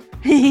well.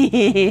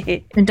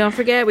 And don't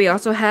forget, we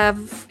also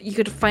have, you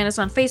could find us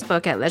on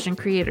Facebook at Legend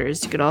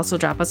Creators. You could also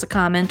drop us a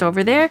comment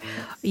over there.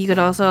 You could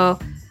also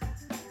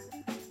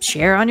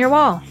share on your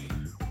wall.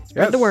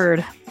 Spread the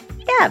word.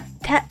 Yeah,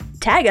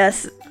 tag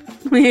us.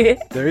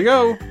 There you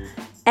go.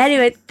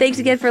 Anyway, thanks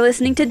again for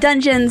listening to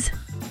Dungeons,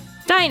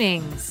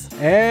 Dinings,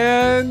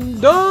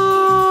 and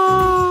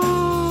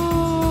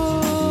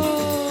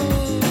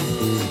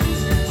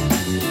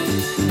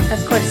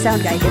of course,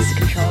 sound guy gets to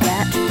control.